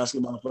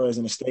basketball players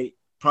in the state,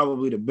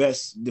 probably the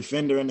best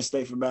defender in the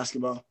state for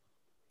basketball.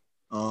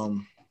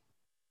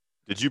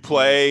 Did you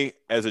play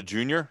as a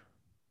junior?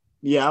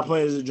 Yeah, I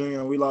played as a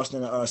junior, and we lost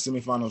in the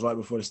semifinals right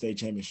before the state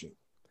championship.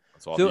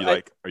 That's awesome.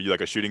 So are you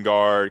like a shooting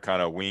guard,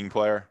 kind of wing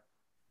player?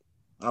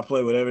 I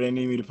play whatever they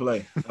need me to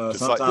play.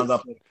 Sometimes I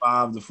play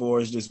 5 to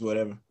 4. It's just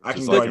whatever. I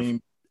can guard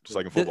him. Just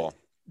like in football.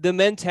 The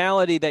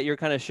mentality that you're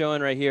kind of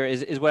showing right here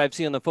is what I've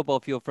seen on the football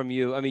field from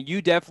you. I mean,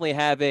 you definitely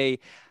have I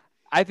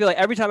feel like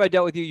every time I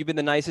dealt with you, you've been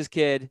the nicest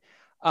kid.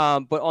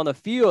 But on the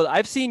field,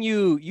 I've seen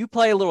you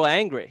play a little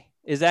angry.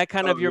 Is that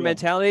kind of your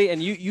mentality?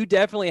 And you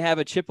definitely have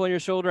a chip on your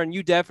shoulder, and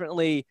you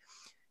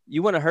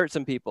want to hurt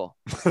some people.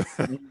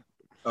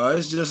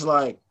 It's just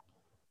like,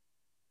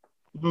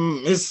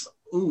 I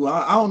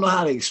don't know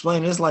how to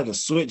explain it. It's like a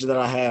switch that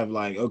I have.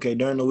 Like, okay,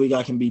 during the week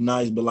I can be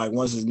nice, but like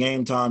once it's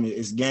game time,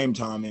 it's game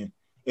time. And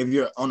if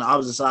you're on the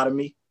opposite side of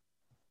me,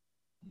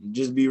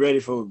 just be ready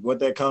for what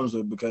that comes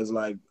with, because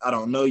like, I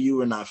don't know you.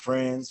 We're not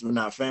friends. We're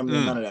not family.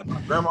 None of that.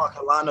 My grandma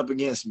can line up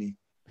against me,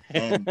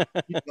 and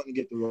he's going to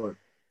get the work.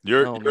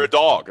 You're a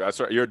dog. That's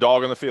right. You're a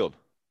dog on the field.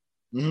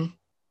 Mm-hmm.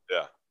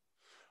 Yeah.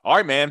 All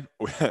right, man.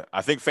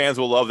 I think fans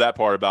will love that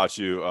part about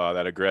you,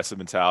 that aggressive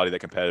mentality, that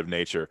competitive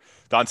nature.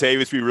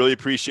 Dontavius, we really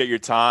appreciate your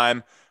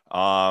time.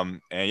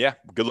 And yeah,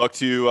 good luck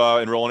to you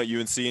enrolling at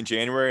UNC in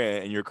January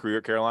and your career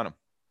at Carolina.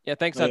 Yeah,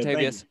 thanks,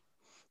 Dontavius.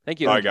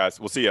 Thank you. All right, guys.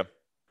 We'll see you.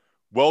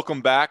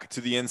 Welcome back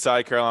to the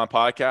Inside Carolina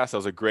podcast. That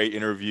was a great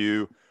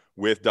interview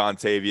with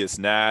Dontavius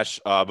Nash.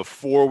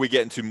 Before we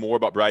get into more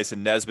about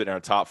Bryson Nesbitt and our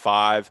top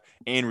 5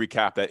 and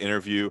recap that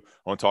interview,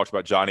 I want to talk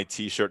about Johnny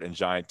T-Shirt and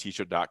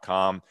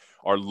JohnnyT-Shirt.com,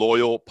 our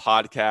loyal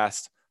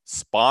podcast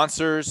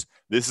sponsors.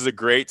 This is a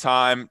great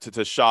time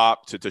to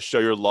shop, to show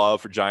your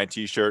love for Johnny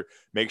T-Shirt.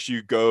 Make sure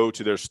you go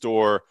to their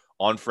store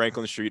on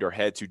Franklin Street or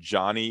head to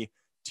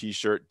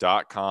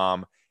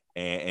JohnnyT-Shirt.com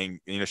and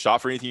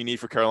shop for anything you need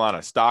for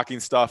Carolina. Stocking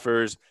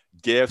stuffers,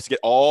 gifts, get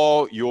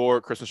all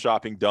your Christmas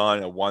shopping done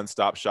at a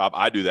one-stop shop.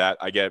 I do that.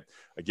 I get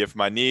a gift for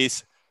my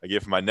niece, a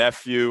gift for my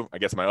nephew, I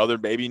guess my other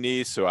baby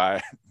niece who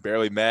I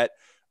barely met,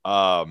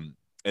 and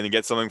then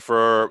get something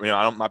for,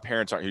 my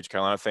parents aren't huge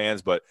Carolina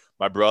fans, but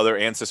my brother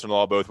and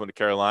sister-in-law both went to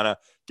Carolina.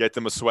 Get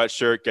them a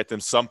sweatshirt, get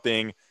them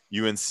something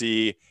UNC,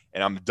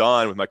 and I'm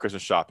done with my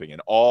Christmas shopping.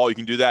 And you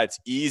can do that. It's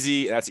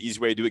easy, and that's the easy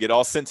way to do it. Get it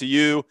all sent to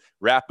you,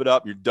 wrap it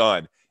up, you're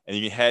done. And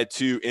you can head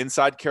to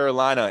Inside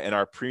Carolina, and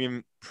our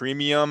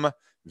premium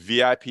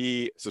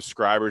VIP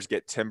subscribers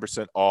get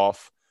 10%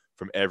 off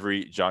from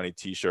every Johnny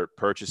T-Shirt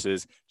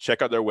purchases.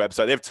 Check out their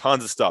website. They have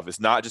tons of stuff. It's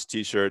not just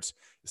T-shirts.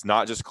 It's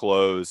not just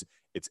clothes.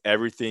 It's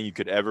everything you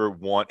could ever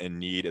want and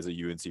need as a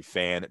UNC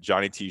fan.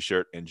 Johnny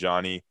T-Shirt and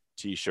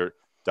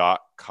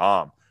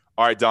JohnnyT-Shirt.com.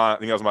 All right, Don, I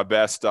think that was my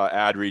best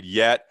ad read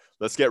yet.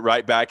 Let's get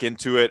right back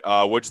into it.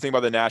 What'd you think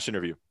about the Nash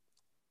interview?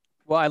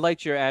 Well, I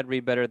liked your ad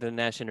read better than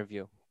the Nash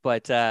interview.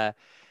 But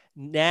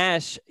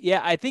Nash,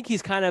 yeah, I think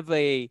he's kind of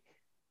the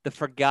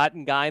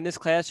forgotten guy in this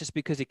class just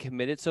because he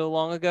committed so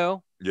long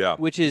ago. Yeah.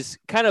 Which is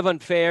kind of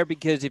unfair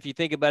because if you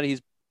think about it,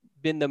 he's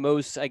been the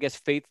most, I guess,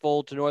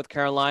 faithful to North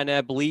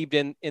Carolina, believed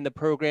in the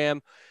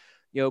program,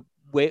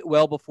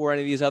 well before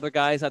any of these other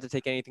guys, not to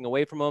take anything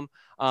away from him.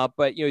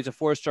 But, he's a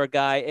 4-star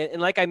guy.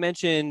 And like I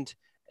mentioned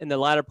in the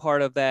latter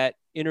part of that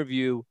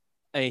interview,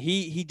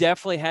 he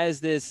definitely has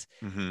this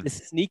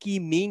sneaky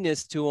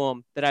meanness to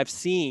him that I've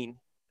seen.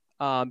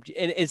 And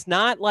it's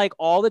not like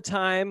all the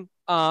time.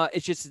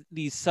 It's just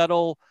these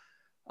subtle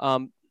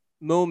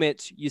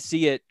moments you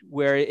see it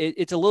where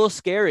it's a little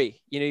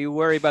scary. You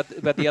worry about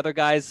the other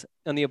guys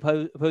on the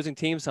opposing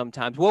team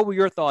sometimes. What were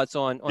your thoughts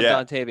on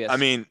Dontavius? I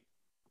mean,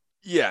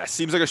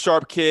 seems like a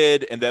sharp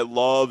kid and that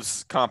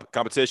loves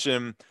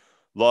competition.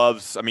 You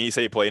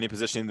say he play any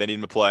position they need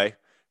him to play.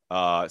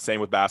 Same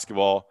with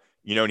basketball.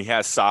 And he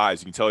has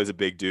size. You can tell he's a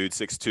big dude,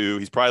 6'2".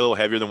 He's probably a little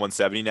heavier than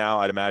 170 now,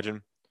 I'd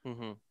imagine.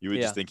 Mm-hmm. You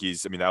would just think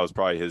that was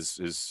probably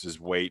his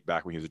weight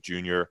back when he was a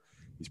junior.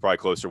 He's probably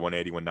closer to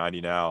 180, 190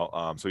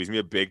 now. So he's going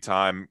to be a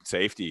big-time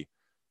safety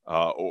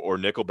or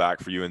nickelback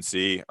for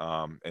UNC.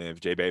 And if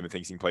Jay Bateman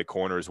thinks he can play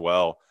corner as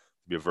well,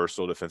 be a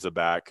versatile defensive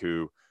back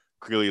who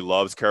clearly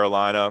loves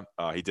Carolina.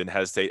 He didn't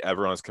hesitate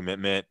ever on his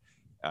commitment.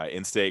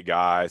 In-state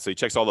guy. So he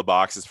checks all the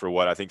boxes for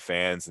what I think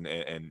fans and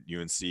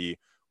UNC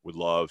would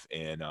love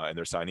in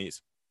their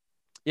signees.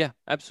 Yeah,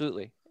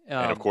 absolutely.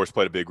 And of course,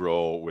 played a big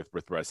role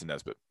with Bryson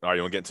Nesbitt. All right,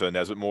 you want to get into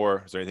Nesbitt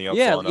more? Is there anything else?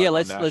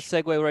 Let's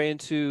segue right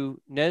into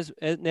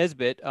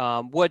Nesbitt.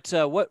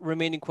 What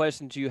remaining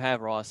questions do you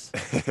have, Ross?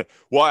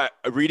 Well,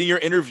 reading your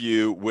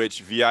interview,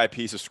 which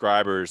VIP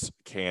subscribers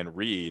can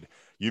read,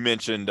 you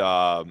mentioned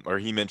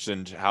he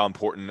mentioned how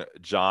important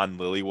John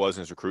Lilly was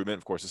in his recruitment.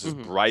 Of course, this is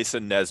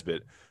Bryson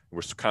Nesbitt.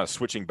 We're kind of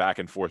switching back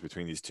and forth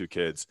between these two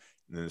kids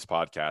in this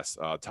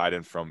podcast. Tied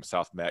in from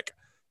South Mech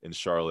in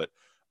Charlotte.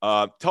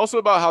 Tell us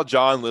about how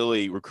John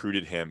Lilly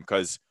recruited him,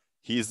 because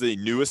he's the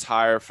newest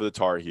hire for the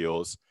Tar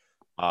Heels.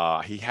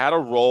 He had a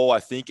role, I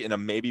think,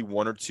 in maybe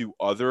one or two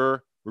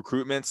other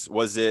recruitments.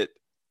 Was it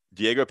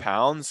Diego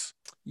Pounds?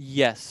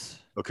 Yes.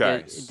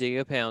 Okay.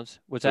 Diego Pounds.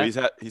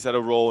 He's had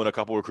a role in a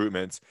couple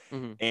recruitments,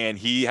 and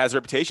he has a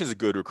reputation as a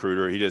good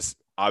recruiter. He just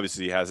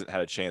obviously hasn't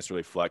had a chance to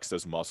really flex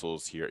those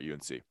muscles here at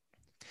UNC.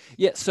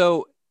 Yeah.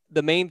 So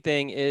the main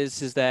thing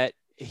is that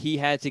he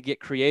had to get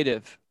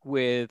creative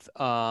with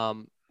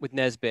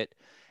Nesbitt,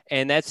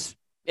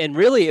 and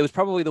really it was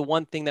probably the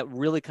one thing that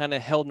really kind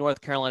of held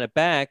North Carolina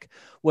back,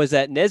 was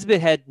that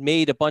Nesbitt had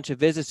made a bunch of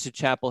visits to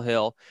Chapel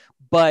Hill,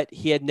 but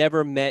he had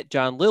never met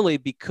John Lilly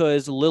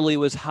because Lilly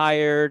was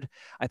hired.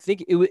 I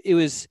think it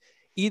was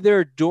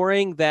either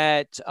during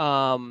that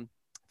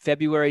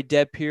February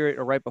dead period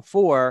or right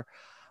before,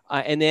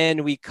 and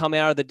then we come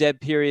out of the dead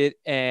period,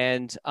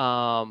 and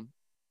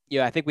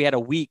I think we had a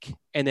week,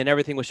 and then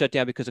everything was shut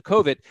down because of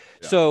COVID.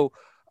 Yeah.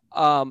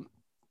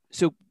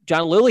 So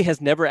John Lilly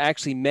has never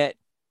actually met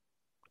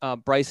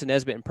Bryson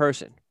Nesbitt in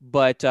person,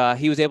 but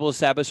he was able to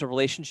establish a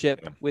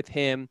relationship with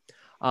him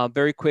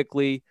very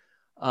quickly.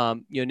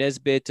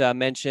 Nesbitt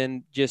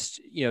mentioned just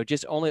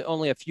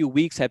only a few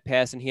weeks had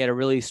passed, and he had a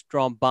really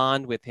strong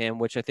bond with him,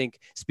 which I think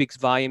speaks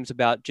volumes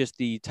about just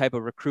the type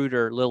of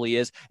recruiter Lilly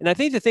is. And I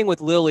think the thing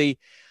with Lilly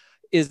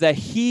is that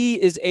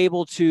he is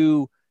able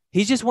to.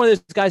 He's just one of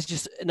those guys,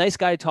 just a nice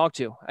guy to talk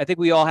to. I think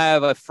we all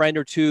have a friend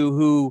or two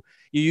who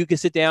you can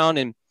sit down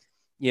and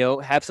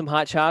have some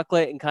hot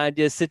chocolate and kind of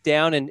just sit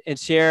down and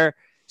share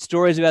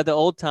stories about the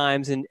old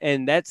times.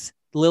 And that's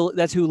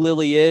who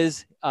Lilly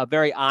is, a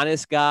very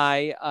honest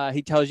guy.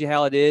 He tells you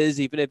how it is,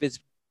 even if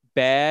it's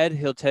bad,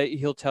 he'll tell you,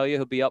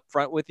 he'll be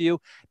upfront with you.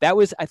 That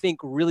was, I think,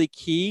 really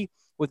key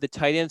with the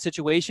tight end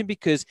situation,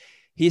 because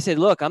he said,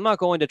 look, I'm not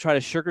going to try to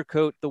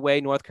sugarcoat the way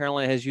North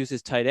Carolina has used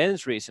his tight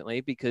ends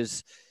recently,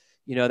 because,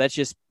 that's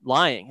just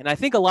lying. And I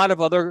think a lot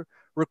of other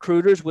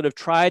recruiters would have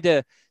tried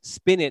to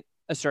spin it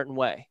a certain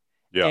way.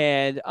 Yeah.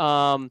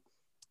 And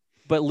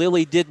but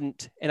Lilly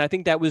didn't, and I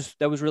think that was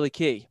really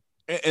key.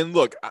 And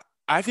look,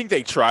 I think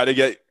they try to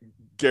get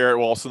Garrett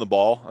Walston the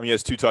ball. I mean, he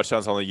has 2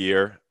 touchdowns on the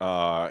year.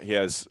 He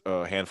has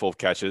a handful of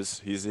catches.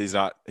 He's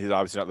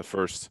obviously not the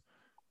first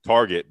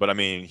target, but I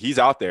mean, he's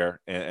out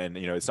there, and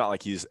it's not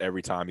like he's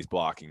every time he's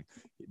blocking.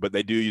 But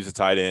they do use a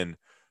tight end,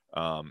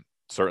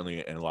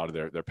 certainly in a lot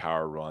of their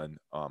power run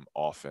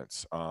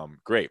offense.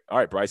 Great. All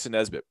right, Bryson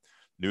Nesbitt,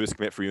 newest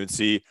commit for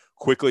UNC.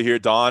 Quickly here,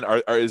 Don,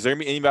 is there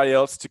anybody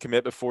else to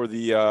commit before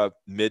the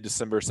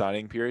mid-December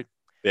signing period?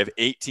 They have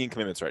 18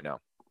 commitments right now.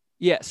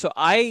 Yeah, so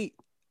I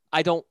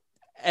don't,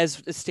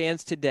 as it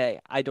stands today,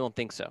 I don't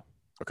think so.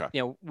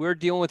 Okay. We're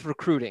dealing with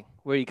recruiting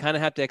where you kind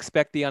of have to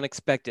expect the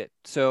unexpected.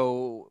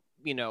 So,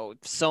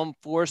 some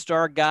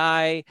 4-star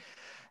guy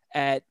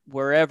at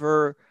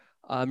wherever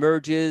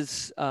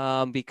emerges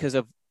because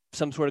of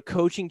some sort of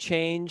coaching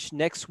change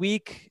next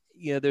week,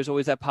 there's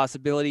always that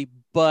possibility.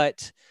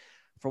 But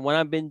from what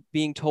I've been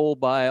being told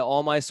by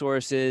all my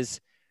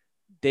sources,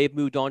 they've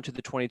moved on to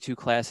the 22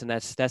 class, and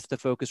that's the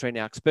focus right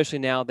now, especially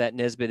now that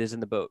Nesbitt is in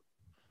the boat.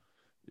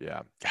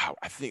 Yeah.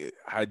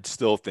 I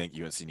still think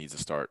UNC needs to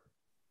start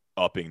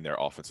upping their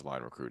offensive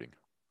line recruiting.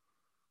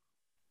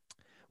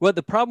 Well,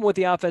 the problem with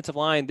the offensive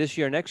line this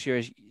year, next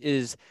year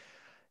is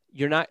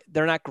they're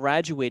not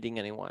graduating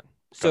anyone.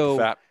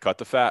 Cut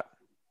the fat.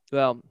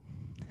 Well,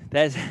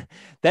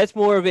 that's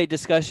more of a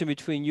discussion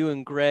between you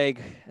and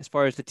Greg as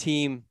far as the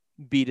team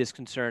beat is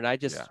concerned. I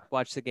just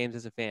watch the games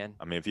as a fan.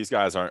 I mean, if these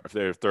guys if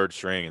they're third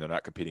string and they're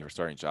not competing for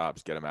starting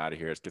jobs, get them out of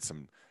here. Let's get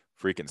some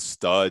freaking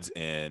studs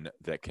in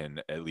that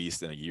can, at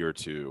least in a year or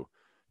two,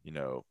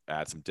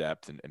 add some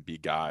depth and be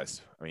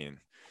guys. I mean,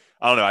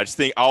 I don't know. I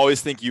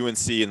always think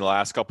UNC in the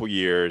last couple of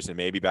years, and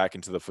maybe back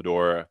into the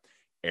Fedora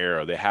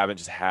era, they haven't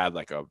just had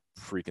like a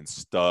freaking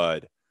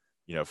stud,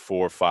 4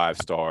 or 5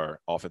 star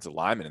offensive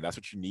lineman. And that's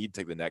what you need to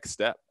take the next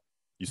step.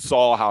 You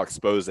saw how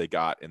exposed they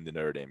got in the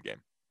Notre Dame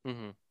game.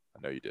 Mm-hmm. I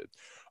know you did.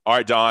 All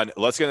right, Don,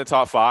 let's get in the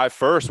top 5.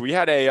 First, we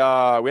had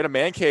a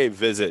man cave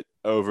visit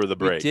over the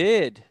break. We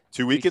did.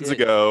 2 weekends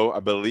ago, I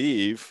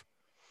believe.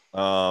 It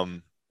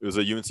was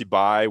a UNC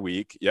bye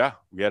week. Yeah,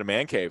 we had a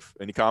man cave.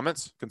 Any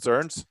comments,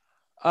 concerns?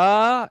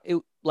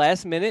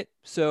 Last minute,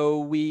 so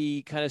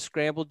we kind of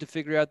scrambled to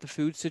figure out the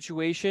food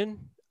situation.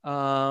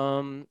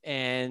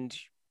 And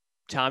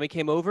Tommy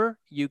came over.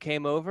 You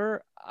came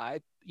over.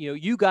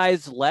 You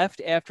guys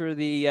left after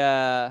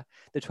the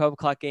 12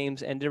 o'clock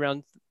games ended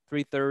around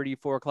 3:30,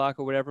 4 o'clock,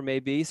 or whatever it may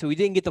be. So we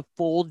didn't get the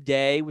full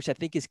day, which I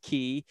think is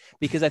key,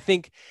 because I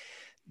think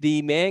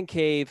the man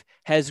cave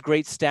has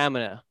great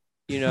stamina,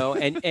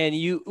 and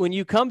you, when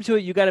you come to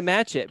it, you got to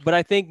match it. But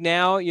I think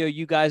now,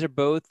 you guys are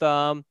both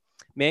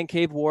man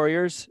cave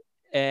warriors,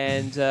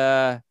 and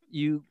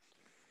you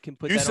can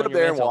put. You that sit on up your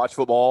there mantle. and watch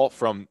football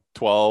from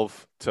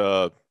 12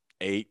 to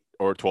 8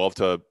 or 12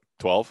 to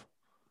 12.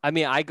 I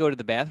mean, I go to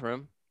the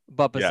bathroom,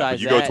 but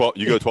besides you that, go 12.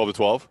 You go 12 to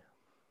 12.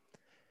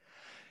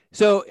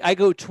 So I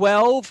go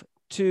 12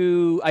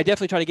 to. I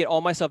definitely try to get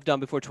all my stuff done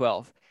before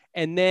 12,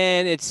 and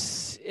then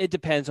it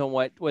depends on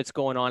what's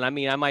going on. I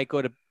mean, I might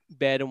go to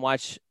bed and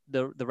watch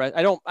the rest.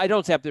 I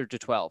don't stay up there to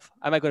 12.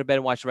 I might go to bed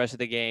and watch the rest of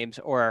the games,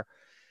 or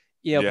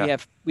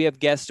if we have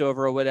guests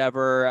over or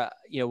whatever.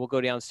 We'll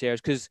go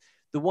downstairs, because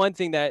the one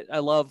thing that I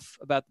love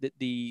about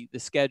the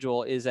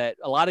schedule is that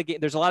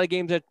there's a lot of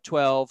games at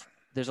 12.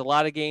 There's a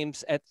lot of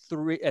games at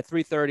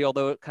 3:30,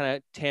 although it kind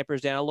of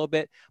tampers down a little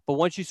bit. But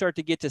once you start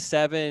to get to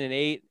 7 and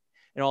 8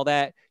 and all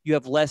that, you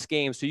have less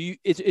games. So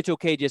it's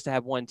okay just to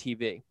have one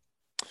TV.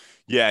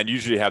 Yeah, and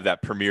usually have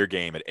that premier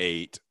game at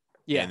 8.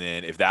 Yeah. And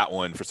then if that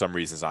one for some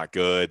reason is not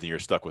good, then you're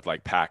stuck with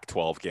like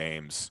Pac-12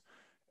 games,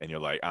 and you're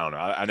like, I don't know.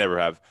 I never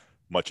have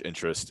much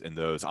interest in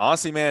those.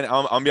 Honestly, man,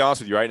 I'm gonna be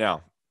honest with you right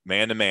now,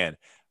 man to man.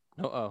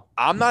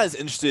 I'm not as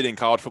interested in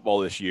college football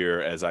this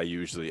year as I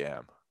usually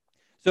am.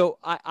 So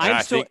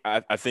I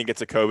think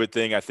it's a COVID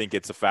thing. I think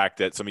it's the fact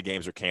that so many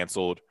games are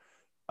canceled.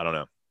 I don't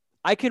know.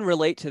 I can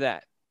relate to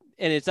that.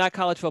 And it's not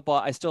college football.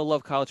 I still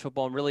love college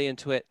football. I'm really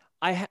into it.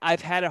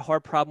 I've had a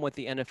hard problem with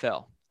the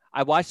NFL.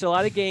 I watched a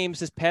lot of games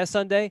this past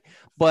Sunday,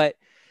 but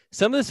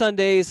some of the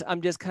Sundays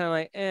I'm just kind of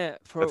like,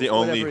 That's the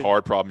only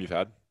hard problem you've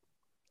had?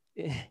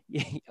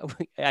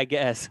 I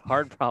guess.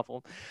 Hard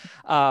problem.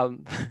 I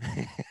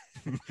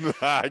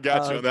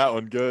got you on that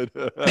one. Good.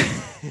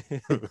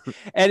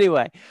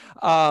 Anyway.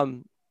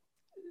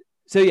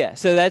 So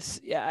that's,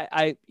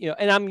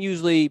 and I'm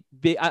usually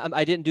big.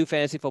 I didn't do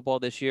fantasy football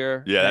this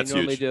year. Yeah, that's I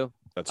normally huge. do.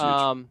 That's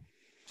huge.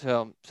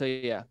 So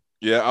yeah.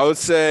 Yeah, I would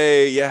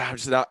say, yeah,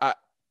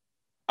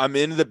 I'm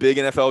into the big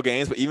NFL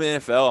games, but even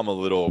NFL, I'm a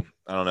little,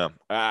 I don't know.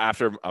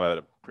 After I had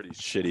a pretty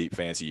shitty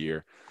fancy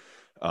year,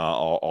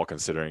 all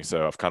considering.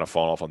 So I've kind of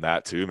fallen off on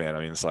that too, man. I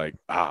mean, it's like,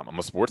 I'm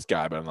a sports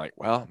guy, but I'm like,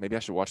 well, maybe I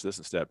should watch this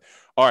instead.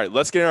 All right,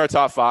 let's get in our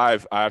top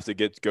 5. I have to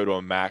go to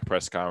a MAC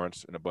press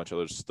conference and a bunch of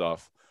other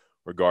stuff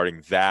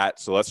regarding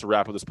that. So let's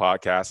wrap up this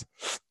podcast.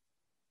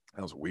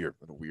 That was weird.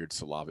 A weird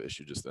saliva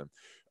issue just then.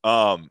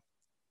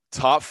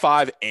 Top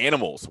 5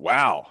 animals.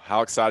 Wow.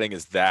 How exciting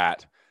is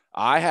that?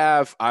 I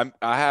have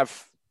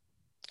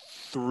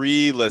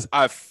 3 lists.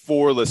 I have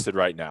 4 listed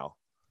right now.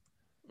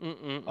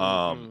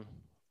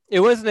 It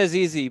wasn't as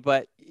easy,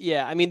 but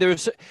yeah, I mean,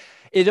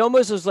 it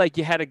almost was like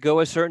you had to go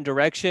a certain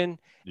direction.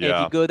 And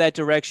if you go that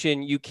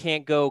direction, you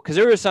can't go. Cause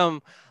there were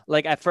some,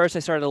 like at first I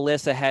started a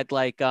list that had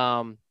like,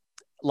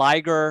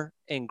 Liger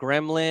and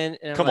Gremlin.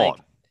 And Come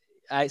on.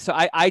 I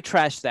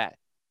trashed that.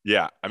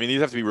 Yeah. I mean,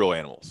 these have to be real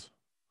animals.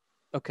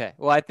 Okay.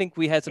 Well, I think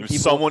we had some if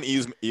people. Someone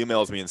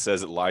emails me and says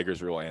that Liger's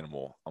a real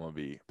animal, I'm gonna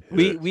be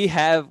pissed. We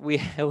have.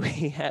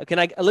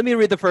 Let me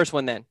read the first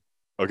one then.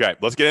 Okay,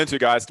 let's get into it,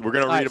 guys. We're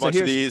gonna read a bunch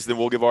of these, then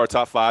we'll give our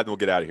top 5, then we'll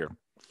get out of here.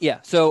 Yeah.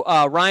 So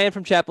Ryan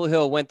from Chapel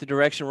Hill went the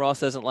direction Ross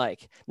doesn't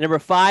like. Number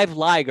 5,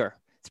 Liger.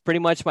 It's pretty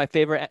much my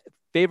favorite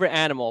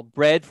animal,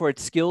 bred for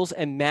its skills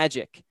and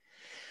magic.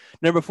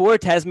 Number 4,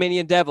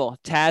 Tasmanian Devil.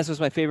 Taz was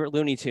my favorite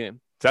Looney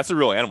Tune. That's a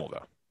real animal,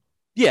 though.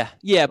 Yeah,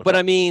 okay. But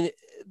I mean,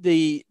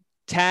 the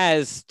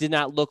Taz did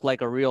not look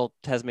like a real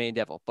Tasmanian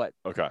Devil, but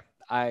okay,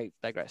 I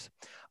digress.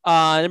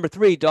 Number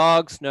 3,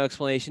 dogs. No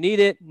explanation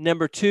needed.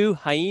 Number 2,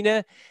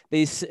 hyena.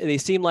 They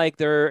seem like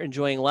they're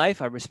enjoying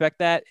life. I respect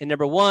that. And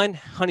number 1,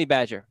 honey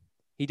badger.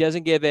 He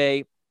doesn't give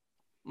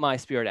my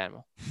spirit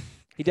animal.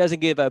 He doesn't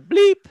give a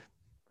bleep.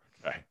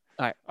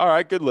 Okay. All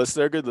right. Good list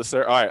there.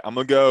 All right, I'm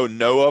gonna go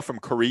Noah from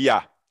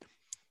Korea.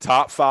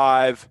 Top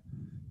 5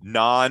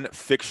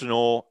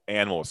 Non-fictional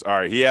animals. All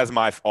right, he has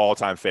my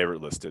all-time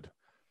favorite listed.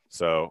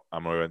 So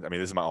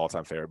this is my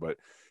all-time favorite, but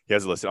he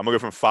has it listed. I'm gonna go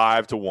from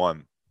 5 to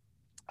 1.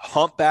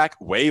 Humpback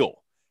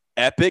whale,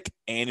 epic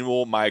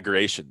annual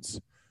migrations.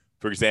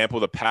 For example,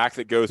 the pack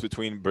that goes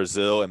between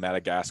Brazil and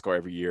Madagascar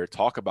every year.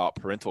 Talk about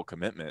parental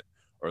commitment,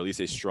 or at least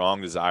a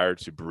strong desire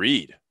to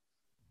breed.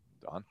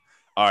 Don.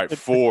 All right,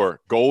 4,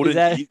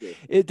 golden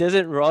eagle.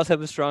 Doesn't Ross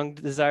have a strong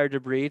desire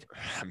to breed?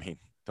 I mean,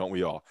 don't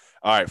we all?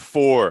 All right,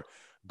 4,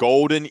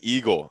 golden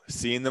eagle.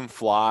 Seeing them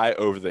fly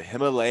over the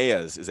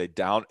Himalayas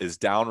is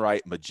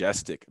downright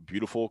majestic,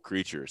 beautiful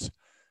creatures.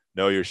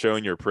 No, you're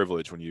showing your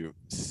privilege when you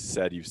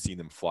said you've seen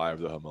them fly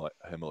over the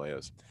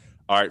Himalayas.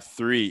 All right,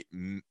 3,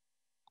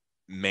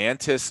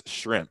 mantis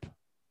shrimp.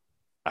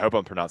 I hope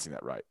I'm pronouncing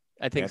that right.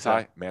 I think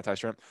so. Mantis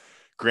shrimp.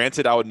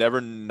 Granted, I would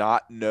never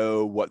not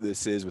know what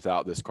this is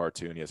without this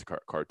cartoon. He has a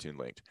cartoon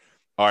linked.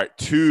 All right,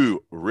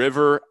 2,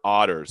 river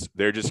otters.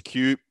 They're just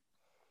cute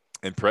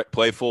and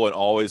playful and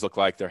always look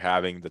like they're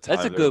having the time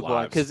of their lives. That's a good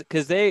one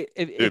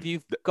because if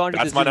you've gone to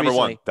the zoo that's my number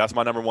recently, 1. That's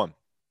my number 1.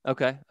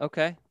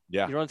 Okay.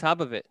 Yeah. You're on top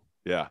of it.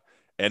 Yeah.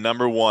 And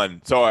number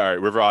 1, so all right,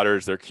 river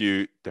otters, they're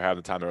cute. They're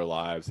having the time of their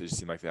lives. They just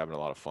seem like they're having a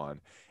lot of fun.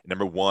 And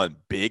number 1,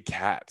 big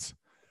cats.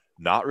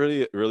 Not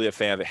really a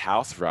fan of the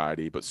house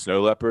variety, but snow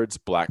leopards,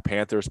 black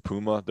panthers,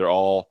 puma, they're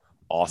all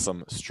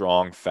awesome,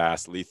 strong,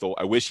 fast, lethal.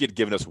 I wish he had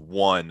given us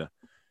one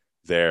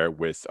there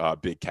with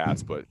big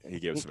cats, but he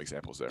gave us some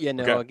examples there. Yeah,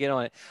 no, okay. I'll get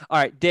on it. All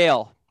right,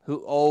 Dale, who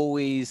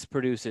always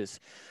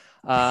produces.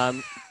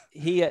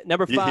 He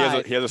number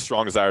 5. He has a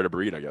strong desire to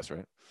breed, I guess,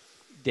 right?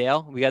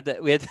 Dale, we had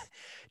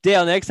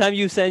Dale, next time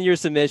you send your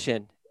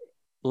submission,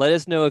 let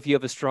us know if you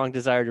have a strong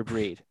desire to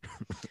breed.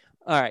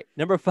 All right,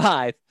 number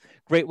 5.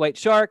 Great white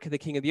shark, the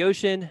king of the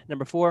ocean.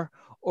 Number 4,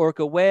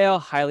 orca whale,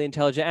 highly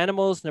intelligent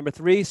animals. Number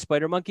 3,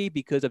 spider monkey,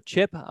 because of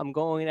Chip. I'm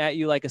going at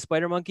you like a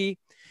spider monkey.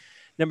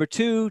 Number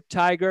 2,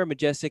 tiger,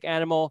 majestic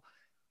animal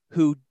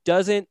who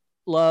doesn't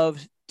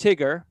love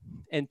Tigger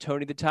and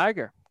Tony the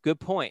tiger.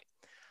 Good point.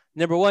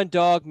 Number 1,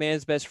 dog,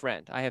 man's best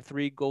friend. I have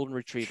 3 golden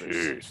retrievers.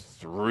 Jeez,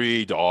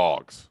 3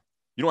 dogs.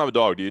 You don't have a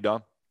dog, do you,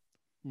 Don?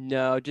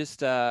 No, just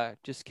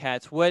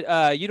cats.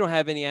 What? You don't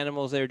have any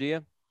animals there, do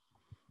you?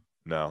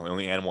 No, the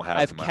only animal I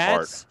have in my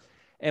cats, heart.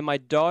 And my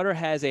daughter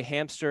has a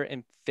hamster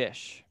and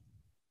fish.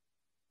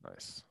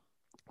 Nice.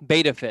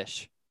 Beta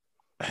fish,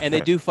 and they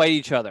do fight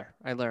each other.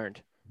 I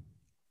learned.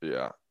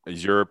 Yeah.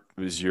 Is your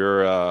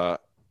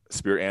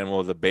spirit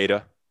animal the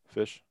beta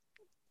fish?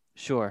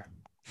 Sure.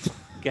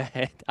 Go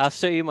ahead. I'll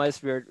show you my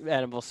spirit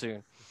animal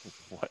soon.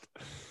 What?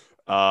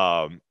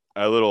 A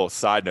little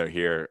side note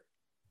here.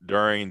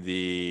 During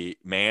the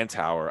Man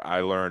Tower,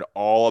 I learned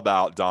all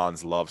about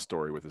Don's love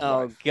story with his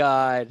wife. Oh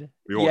God.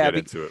 We won't get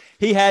into it.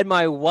 He had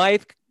my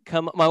wife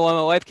come. My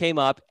wife came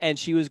up, and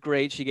she was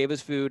great. She gave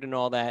us food and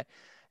all that.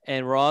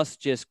 And Ross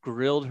just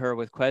grilled her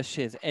with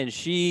questions, and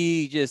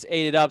she just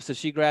ate it up. So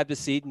she grabbed a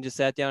seat and just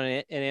sat down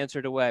and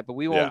answered away. But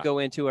we won't go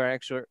into our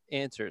extra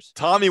answers.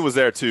 Tommy was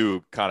there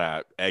too, kind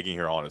of egging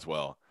her on as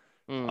well.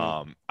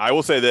 I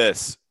will say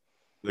this.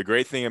 The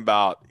great thing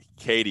about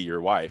Katie, your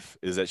wife,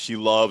 is that she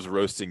loves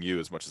roasting you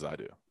as much as I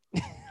do.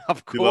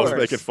 Of course. She loves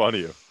making fun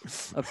of you.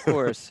 Of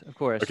course.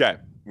 Okay,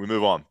 we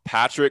move on.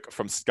 Patrick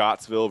from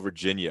Scottsville,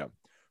 Virginia.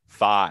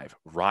 5,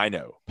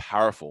 rhino,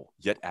 powerful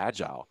yet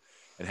agile.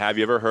 And have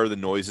you ever heard the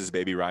noises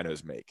baby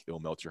rhinos make? It'll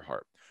melt your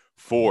heart.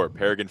 4,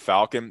 peregrine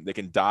falcon. They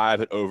can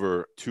dive at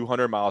over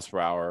 200 miles per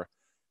hour.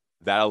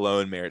 That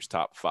alone merits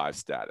top 5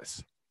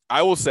 status.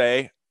 I will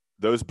say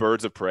those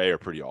birds of prey are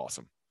pretty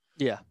awesome.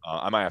 Yeah.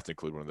 I might have to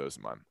include one of those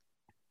in mine.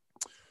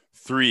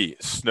 3,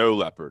 snow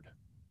leopard,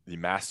 the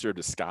master of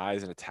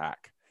disguise and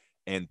attack.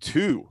 And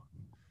 2,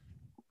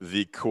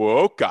 the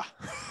quokka.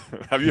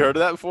 Have you heard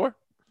of that before?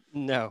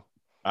 No.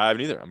 I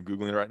haven't either. I'm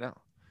Googling it right now.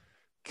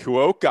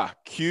 Quokka,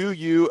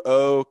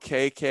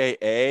 Quokka.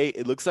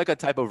 It looks like a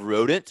type of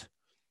rodent.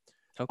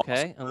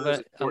 Okay, I'm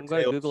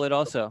gonna Google it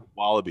also.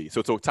 Wallaby. So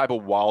it's a type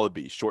of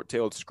wallaby,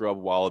 short-tailed scrub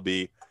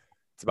wallaby.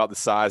 It's about the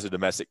size of a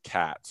domestic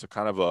cat. So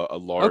kind of a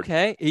large.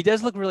 Okay, he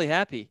does look really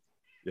happy.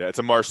 Yeah, it's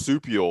a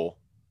marsupial.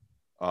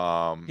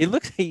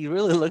 He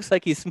really looks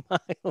like he's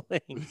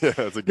smiling. Yeah,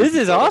 it's a this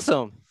is photo.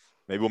 Awesome.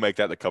 Maybe we'll make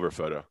that the cover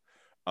photo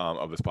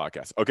of this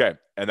podcast. Okay,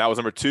 and that was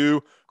number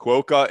 2,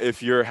 quokka.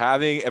 If you're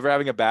ever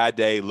having a bad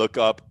day, look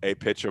up a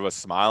picture of a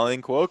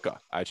smiling quokka.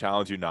 I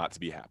challenge you not to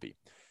be happy.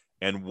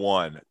 And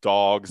 1, a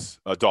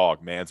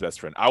dog, man's best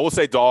friend. I will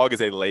say dog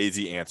is a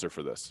lazy answer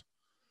for this.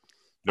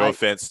 No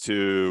offense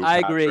to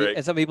I Patrick, agree,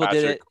 and some people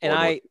Patrick, did it, and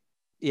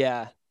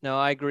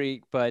I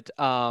agree. But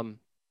all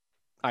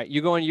right,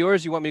 you going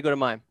yours? You want me to go to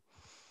mine?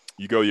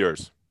 You go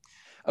yours.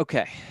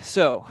 Okay,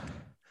 so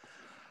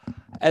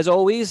as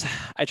always,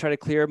 I try to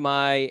clear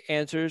my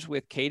answers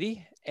with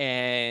Katie,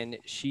 and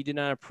she did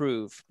not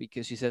approve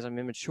because she says I'm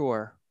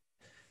immature.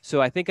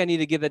 So I think I need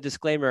to give that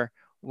disclaimer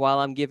while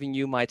I'm giving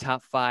you my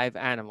top 5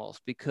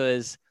 animals,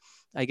 because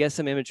I guess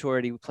some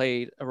immaturity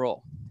played a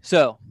role.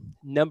 So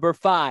number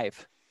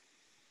 5,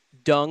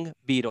 dung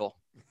beetle.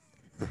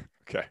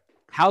 Okay,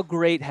 How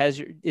great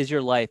is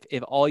your life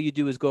if all you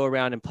do is go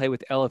around and play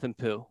with elephant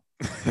poo?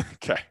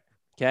 Okay.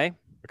 Okay.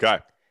 Okay.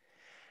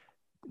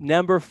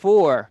 Number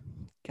 4.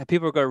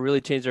 People are going to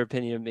really change their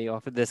opinion of me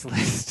off of this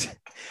list.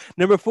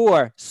 Number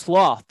 4,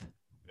 sloth.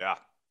 Yeah.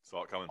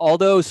 Saw it coming.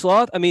 Although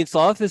sloth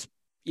is,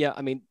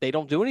 they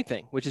don't do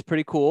anything, which is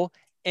pretty cool.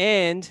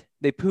 And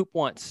they poop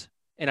once.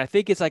 And I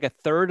think it's like a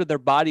third of their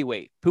body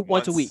weight. Poop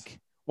once a week.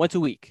 Once a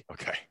week.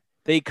 Okay.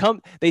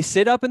 They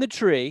sit up in the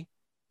tree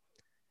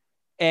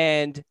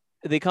and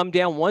they come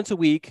down once a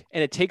week,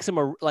 and it takes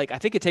them I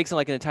think it takes them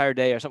like an entire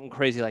day or something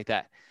crazy like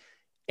that.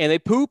 And they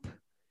poop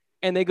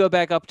and they go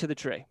back up to the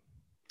tree.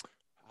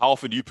 How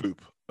often do you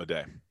poop a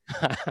day?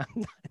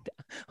 I'm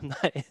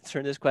not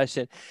answering this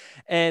question.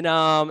 And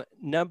how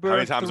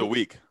many times a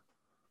week?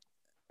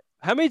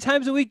 How many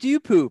times a week do you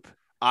poop?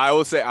 I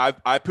will say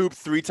I poop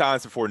 3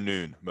 times before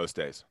noon most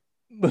days.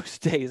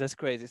 Most days. That's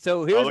crazy.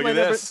 So here's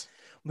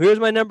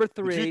my number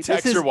 3. Did you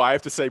text your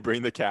wife to say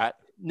bring the cat?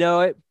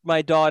 No,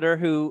 my daughter,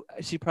 who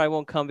she probably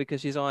won't come because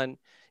she's in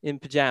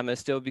pajamas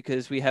still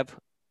because we have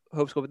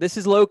Hope School. But this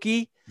is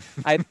Loki.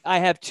 I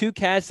have 2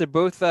 cats. They're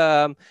both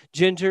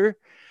gingers,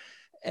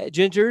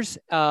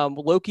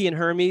 Loki and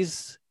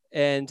Hermes.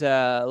 And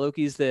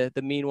Loki's the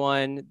mean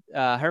one.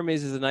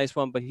 Hermes is a nice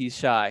one, but he's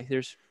shy.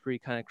 There's Free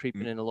kind of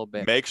creeping in a little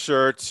bit. Make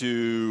sure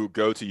to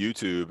go to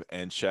YouTube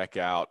and check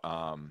out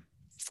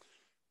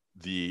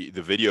the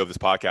video of this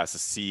podcast to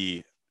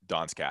see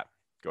Don's cat.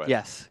 Go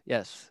ahead.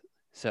 Yes.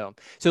 So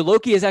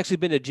Loki has actually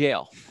been to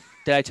jail.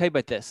 Did I tell you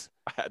about this?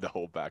 I had to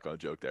hold back on a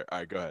joke there. All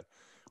right, go ahead.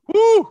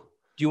 Woo!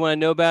 Do you want to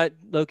know about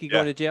Loki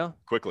going to jail?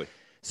 Quickly.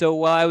 So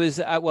while I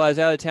was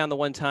out of town the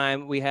one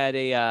time, we had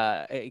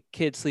a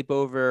kid sleep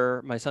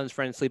over, my son's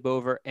friend sleep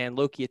over, and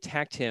Loki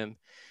attacked him.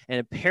 And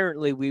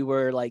apparently we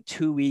were like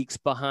 2 weeks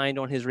behind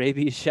on his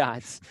rabies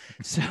shots.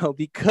 So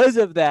because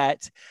of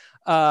that,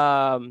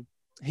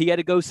 he had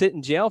to go sit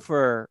in jail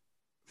for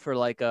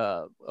like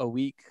a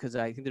week because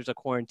I think there's a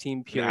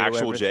quarantine period. An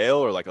actual jail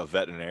or like a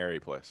veterinary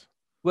place?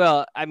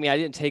 Well, I mean, I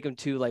didn't take him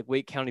to like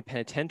Wake County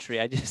Penitentiary.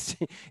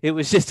 It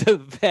was just a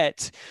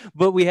vet,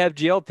 but we have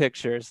jail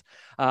pictures.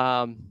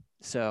 Behind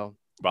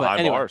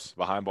bars.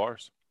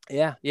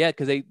 Yeah.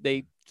 Because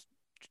they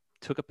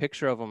took a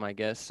picture of him, I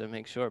guess, to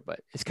make sure, but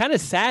it's kind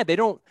of sad. They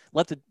don't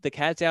let the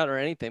cats out or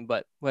anything,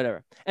 but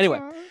whatever.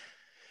 Anyway,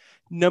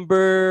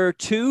 number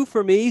 2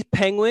 for me,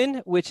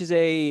 penguin, which is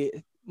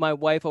my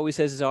wife always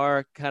says is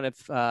our kind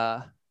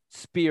of,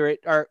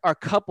 spirit, our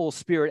couple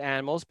spirit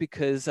animals,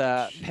 because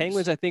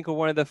penguins I think are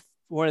one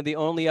of the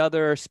only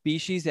other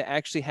species that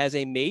actually has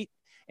a mate,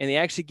 and they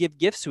actually give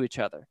gifts to each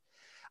other.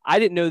 I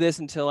didn't know this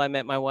until I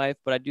met my wife,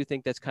 but I do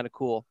think that's kind of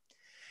cool.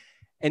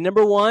 And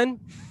number 1,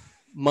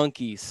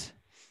 monkeys.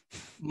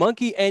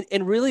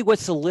 And really what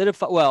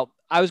solidified, well,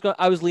 I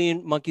was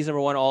leaning monkeys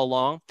number 1 all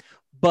along,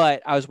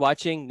 but I was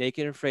watching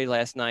Naked and Afraid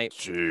last night.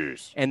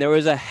 Jeez. And there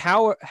was a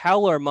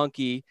howler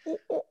monkey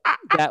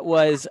that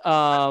was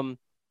I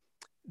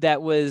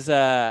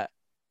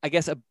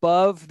guess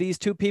above these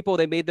 2 people.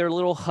 They made their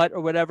little hut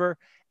or whatever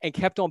and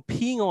kept on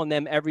peeing on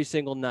them every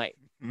single night.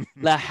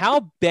 Now,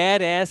 how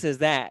badass is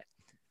that?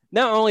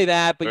 Not only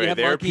that, but you have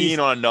they're monkeys.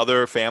 peeing on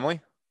another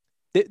family?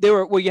 They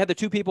were, well, you had the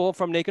 2 people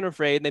from Naked and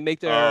Afraid, and they make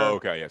their,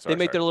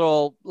 their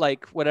little,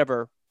 like,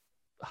 whatever,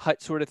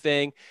 hut sort of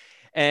thing.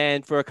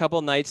 And for a couple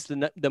of nights,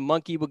 the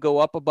monkey would go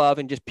up above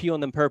and just pee on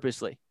them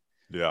purposely.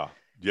 Yeah.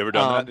 You ever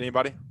done that to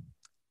anybody?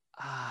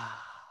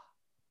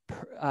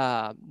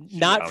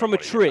 Not from a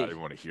tree. I didn't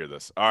want to hear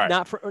this. All right.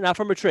 Not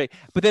from a tree.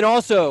 But then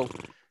also,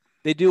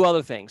 they do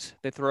other things.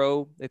 They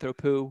throw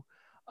poo.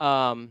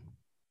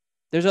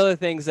 There's other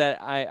things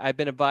that I've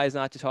been advised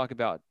not to talk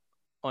about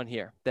on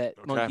here that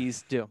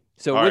monkeys do.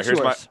 So all what's right,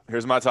 yours?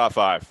 Here's my top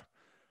 5.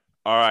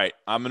 All right.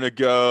 I'm going to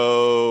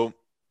go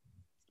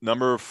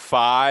number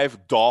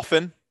 5,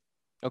 dolphin.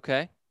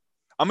 Okay.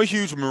 I'm a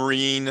huge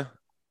marine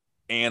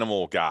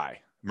mammal guy.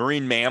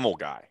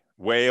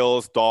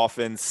 Whales,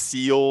 dolphins,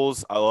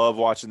 seals. I love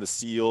watching the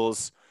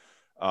seals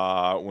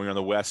when you're on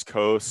the West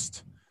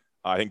Coast.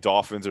 I think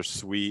dolphins are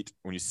sweet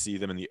when you see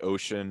them in the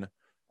ocean.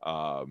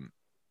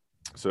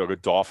 So I'll go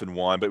dolphin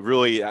 1, but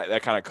really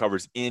that kind of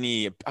covers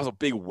any. I was a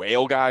big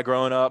whale guy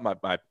growing up.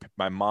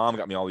 My mom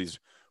got me all these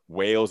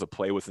whales to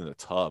play with in the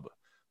tub.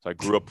 So I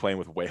grew up playing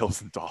with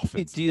whales and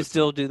dolphins. Do you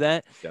still do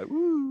that? Yeah.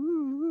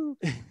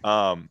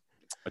 I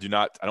do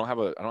not. I don't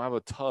have a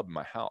tub in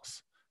my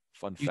house.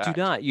 Fun fact. You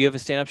do not. You have a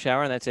stand-up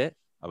shower and that's it?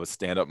 I have a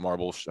stand-up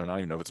marble. I don't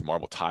even know if it's a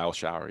marble tile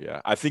shower.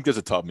 Yeah, I think there's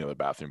a tub in the other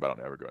bathroom, but I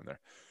don't ever go in there.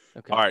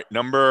 Okay. All right,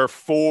 number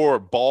 4,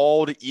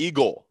 bald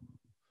eagle.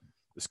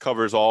 This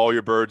covers all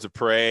your birds of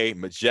prey.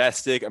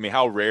 Majestic. I mean,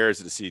 how rare is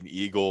it to see an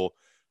eagle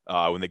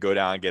when they go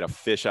down and get a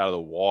fish out of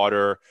the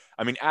water?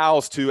 I mean,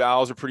 owls too.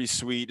 Owls are pretty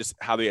sweet. Just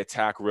how they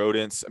attack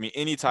rodents. I mean,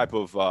 any type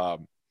of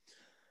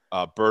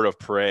bird of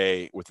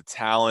prey with the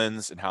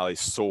talons and how they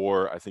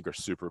soar, I think are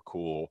super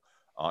cool.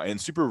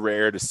 And super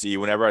rare to see.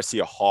 Whenever I see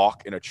a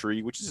hawk in a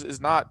tree, which is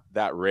not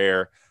that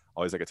rare, I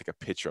always like to take a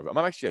picture of it. I'm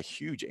actually a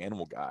huge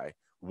animal guy,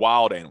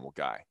 wild animal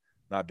guy,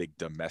 not a big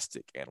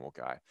domestic animal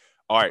guy.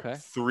 All right,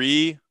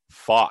 3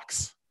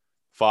 Fox.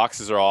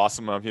 Foxes are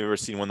awesome. I don't know if you've ever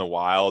seen one in the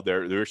wild.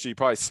 They're actually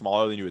probably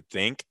smaller than you would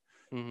think.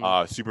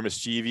 Super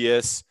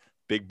mischievous,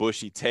 big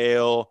bushy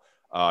tail.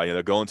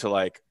 They'll go into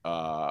like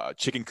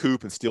chicken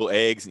coop and steal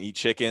eggs and eat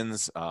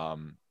chickens.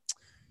 Kind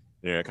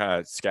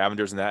of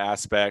scavengers in that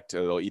aspect.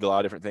 They'll eat a lot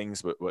of different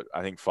things, but what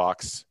I think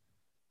foxes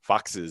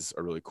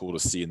are really cool to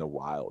see in the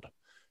wild.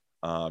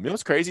 You know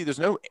what's crazy? There's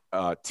no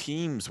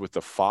teams with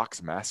the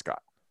fox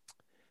mascot.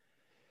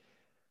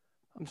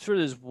 I'm sure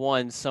there's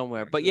one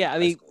somewhere, but yeah, I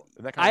mean, cool.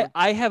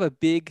 I have a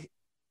big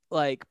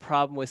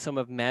problem with some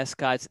of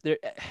mascots. There,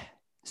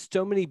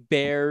 so many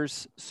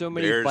bears, so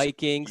many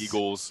Vikings,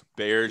 Eagles,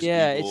 Bears.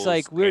 Yeah, Eagles, it's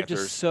like we're Panthers.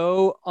 just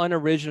so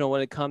unoriginal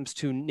when it comes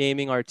to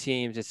naming our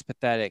teams. It's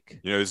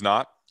pathetic. You know who's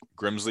not?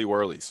 Grimsley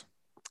Whirlies.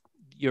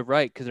 You're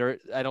right, because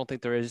I don't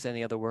think there is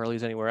any other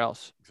Whirlies anywhere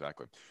else.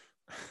 Exactly.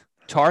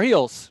 Tar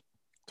Heels.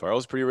 Tar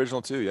Heels is pretty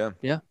original too, yeah.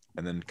 Yeah.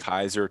 And then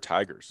Kaiser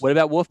Tigers. What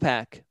about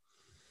Wolfpack?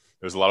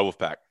 There's a lot of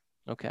Wolfpack.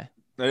 Okay.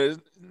 There's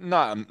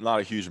not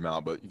a huge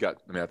amount, but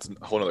that's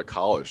a whole other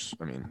college.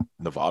 I mean,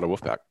 Nevada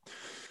Wolfpack.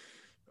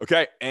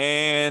 Okay,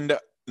 and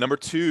number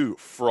 2,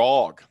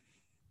 frog.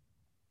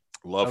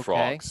 Love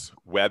frogs.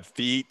 Web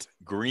feet,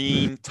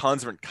 green,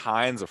 tons of different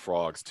kinds of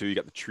frogs too. You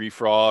got the tree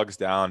frogs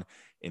down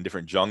in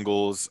different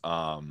jungles.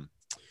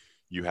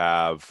 You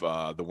have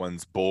the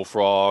ones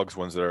bullfrogs,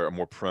 ones that are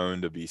more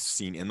prone to be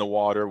seen in the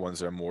water, ones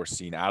that are more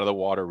seen out of the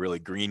water, really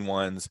green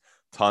ones,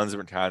 tons of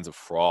different kinds of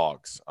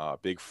frogs.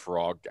 Big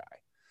frog guy.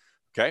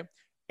 Okay.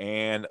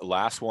 And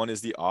last one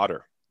is the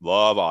otter.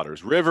 Love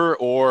otters, river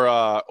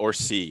or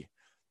sea.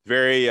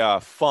 Very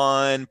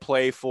fun,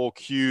 playful,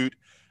 cute.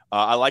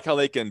 I like how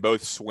they can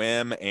both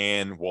swim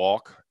and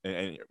walk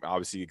and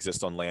obviously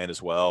exist on land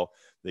as well.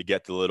 They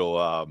get the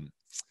little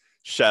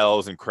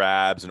shells and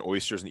crabs and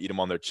oysters and eat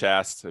them on their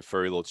chests, the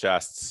furry little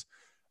chests.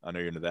 I know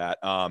you're into that.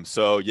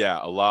 So yeah,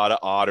 a lot of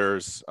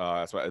otters.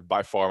 That's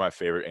by far my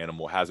favorite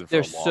animal. Has been for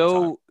a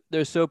long time.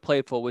 They're so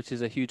playful, which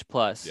is a huge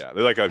plus. Yeah,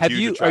 they're like a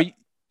huge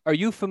Are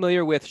you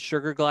familiar with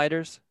sugar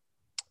gliders?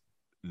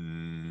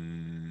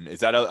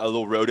 Is that a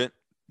little rodent?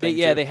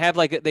 They have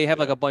like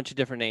a bunch of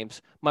different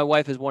names. My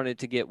wife has wanted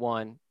to get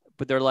one,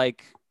 but they're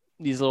like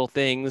these little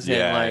things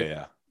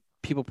and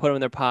people put them in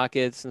their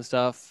pockets and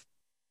stuff.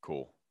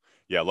 Cool.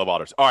 Yeah, love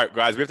otters. All right,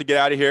 guys, we have to get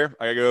out of here.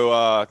 I gotta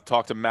go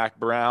talk to Mac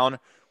Brown.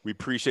 We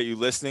appreciate you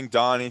listening.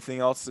 Don, anything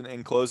else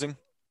in closing?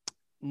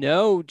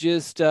 No,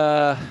 just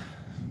like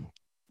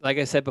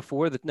I said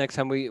before, the next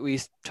time we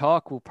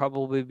talk will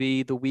probably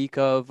be the week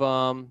of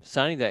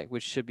signing day,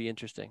 which should be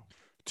interesting.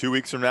 2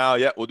 weeks from now,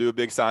 we'll do a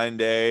big signing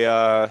day.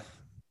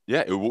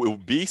 It will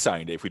be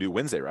signing day if we do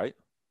Wednesday, right?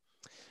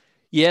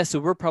 Yeah, so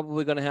we're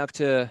probably going to have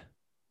to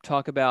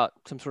talk about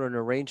some sort of an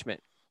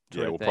arrangement.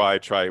 Yeah, we'll probably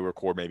try to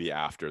record maybe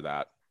after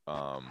that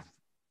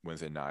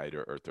Wednesday night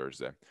or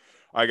Thursday.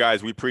 All right,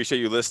 guys, we appreciate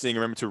you listening.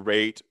 Remember to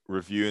rate,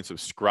 review, and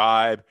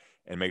subscribe.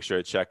 And make sure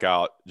to check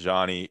out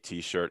Johnny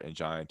T-Shirt and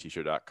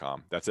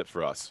JohnnyT-Shirt.com. That's it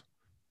for us.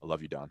 I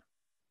love you, Don.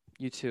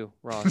 You too,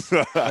 Ross.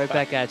 Right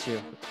back at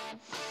you.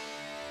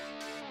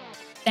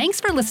 Thanks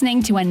for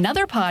listening to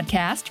another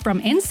podcast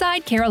from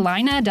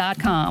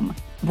InsideCarolina.com.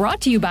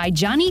 Brought to you by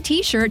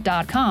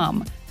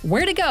JohnnyT-Shirt.com.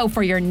 Where to go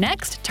for your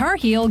next Tar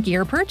Heel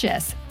gear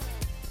purchase.